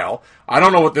file. I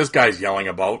don't know what this guy's yelling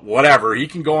about. Whatever. He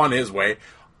can go on his way.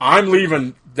 I'm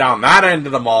leaving down that end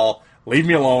of the mall. Leave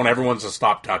me alone. Everyone's to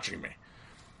stop touching me.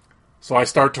 So I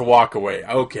start to walk away.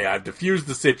 Okay, I've diffused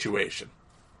the situation.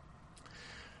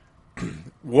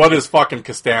 What does fucking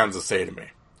Costanza say to me?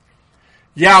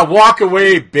 Yeah, walk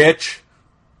away, bitch.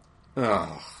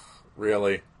 Oh,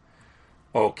 really?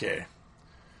 Okay.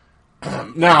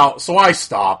 Now, so I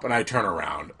stop and I turn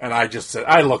around and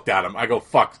I looked at him. I go,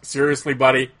 fuck, seriously,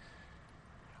 buddy?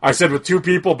 I said, with two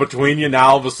people between you, now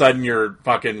all of a sudden you're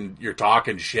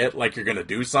talking shit like you're gonna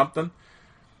do something?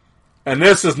 And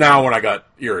this is now when I got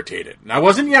irritated. And I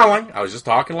wasn't yelling. I was just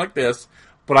talking like this.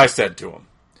 But I said to him,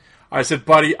 I said,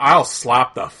 buddy, I'll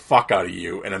slap the fuck out of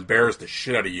you and embarrass the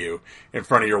shit out of you in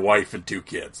front of your wife and two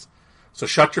kids. So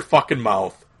shut your fucking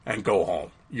mouth and go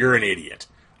home. You're an idiot.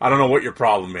 I don't know what your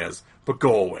problem is, but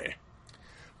go away.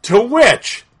 To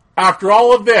which, after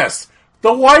all of this,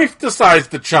 the wife decides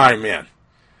to chime in.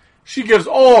 She gives,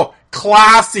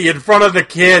 classy in front of the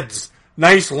kids.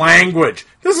 Nice language.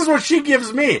 This is what she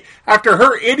gives me after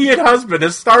her idiot husband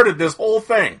has started this whole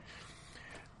thing.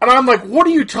 And I'm like, what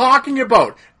are you talking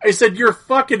about? I said, your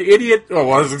fucking idiot... Oh,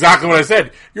 well, that's exactly what I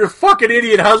said. Your fucking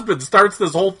idiot husband starts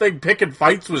this whole thing picking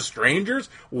fights with strangers?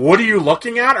 What are you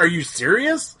looking at? Are you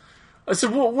serious? I said,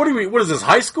 well, what is this,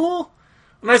 high school?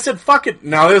 And I said, fuck it.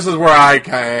 Now, this is where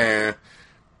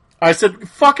I said,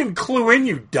 fucking clue in,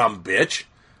 you dumb bitch.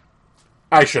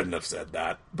 I shouldn't have said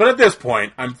that. But at this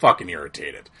point, I'm fucking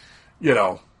irritated. You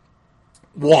know.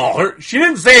 Well, she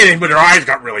didn't say anything, but her eyes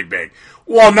got really big.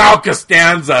 Well, now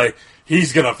Costanza,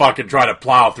 he's gonna fucking try to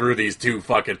plow through these two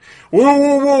fucking,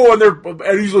 whoa,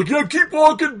 and he's like, yeah, keep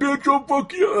walking, bitch, I'll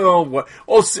fuck you. Oh, what?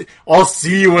 I'll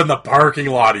see you in the parking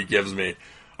lot, he gives me.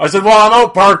 I said, well,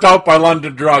 I'm parked out by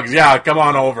London Drugs. Yeah, come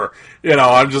on over. You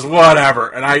know, I'm just whatever.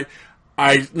 And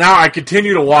now I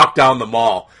continue to walk down the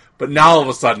mall, but now all of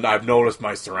a sudden I've noticed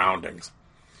my surroundings.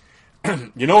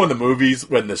 You know in the movies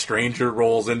when the stranger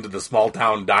rolls into the small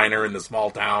town diner in the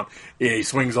small town, he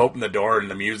swings open the door and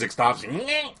the music stops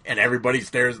and everybody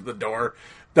stares at the door?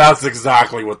 That's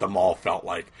exactly what the mall felt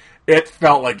like. It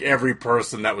felt like every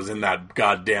person that was in that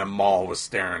goddamn mall was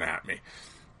staring at me.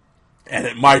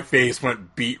 And my face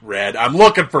went beet red. I'm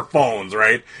looking for phones,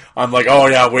 right? I'm like, oh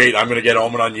yeah, wait, I'm going to get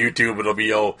home and on YouTube. It'll be,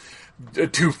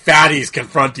 two fatties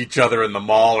confront each other in the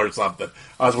mall or something.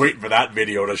 I was waiting for that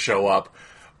video to show up.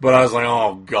 But I was like,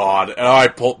 oh God. And I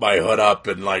pulled my hood up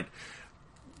and like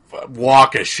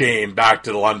walk of shame back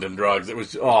to the London Drugs. It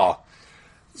was,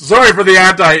 sorry for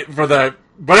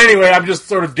but anyway, I'm just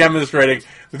sort of demonstrating.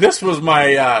 This was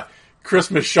my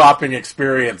Christmas shopping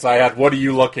experience. I had, what are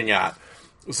you looking at?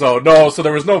 So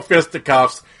there was no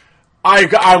fisticuffs.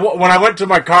 When I went to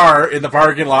my car in the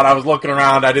parking lot, I was looking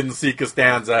around. I didn't see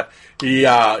Costanza.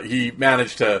 He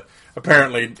managed to,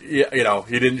 apparently, he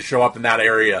didn't show up in that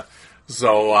area.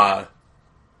 So,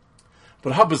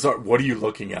 but how bizarre, what are you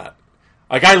looking at?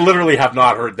 Like, I literally have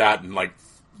not heard that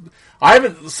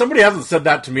in, somebody hasn't said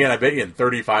that to me, and I bet you in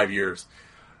 35 years.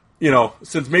 You know,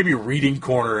 since maybe Reading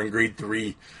Corner in grade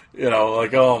 3. You know,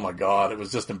 like, oh my God, it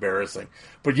was just embarrassing.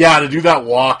 But yeah, to do that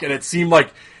walk, and it seemed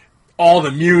like all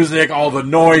the music, all the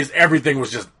noise, everything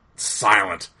was just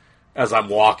silent as I'm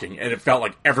walking, and it felt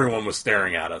like everyone was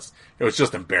staring at us. It was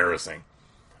just embarrassing.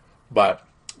 But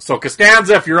so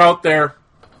Costanza, if you're out there,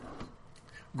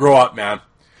 grow up, man.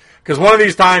 Because one of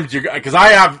these times, because I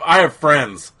have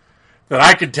friends that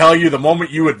I could tell you the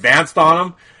moment you advanced on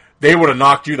them, they would have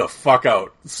knocked you the fuck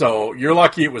out. So you're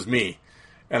lucky it was me,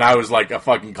 and I was like a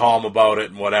fucking calm about it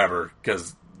and whatever.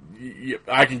 Because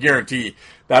I can guarantee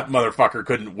that motherfucker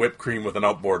couldn't whip cream with an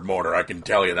outboard motor. I can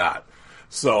tell you that.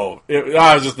 So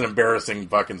that was just an embarrassing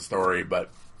fucking story, but.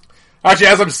 Actually,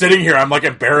 as I'm sitting here, I'm like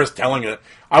embarrassed telling it.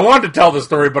 I wanted to tell the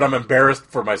story, but I'm embarrassed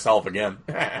for myself again.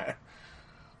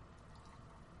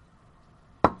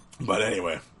 But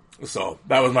anyway, so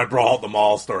that was my brawl at the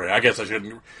mall story. I guess I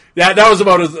shouldn't. Yeah, that was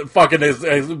about as fucking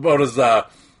about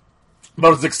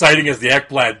as exciting as the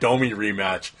Ekblad Domi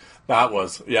rematch. That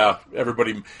was, yeah.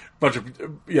 Everybody,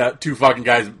 two fucking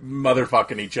guys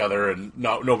motherfucking each other and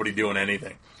nobody doing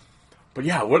anything. But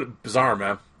yeah, what bizarre,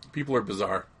 man. People are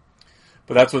bizarre.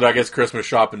 But that's what I guess Christmas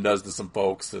shopping does to some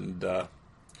folks. And,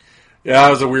 yeah, it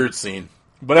was a weird scene.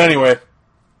 But anyway,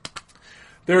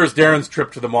 there's Darren's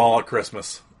trip to the mall at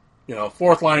Christmas. You know,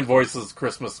 Fourth Line Voices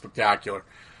Christmas Spectacular.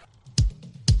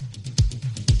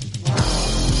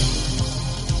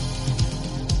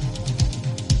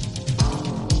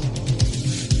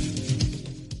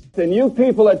 And you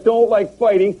people that don't like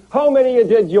fighting, how many of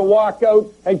you did you walk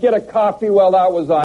out and get a coffee while that was on?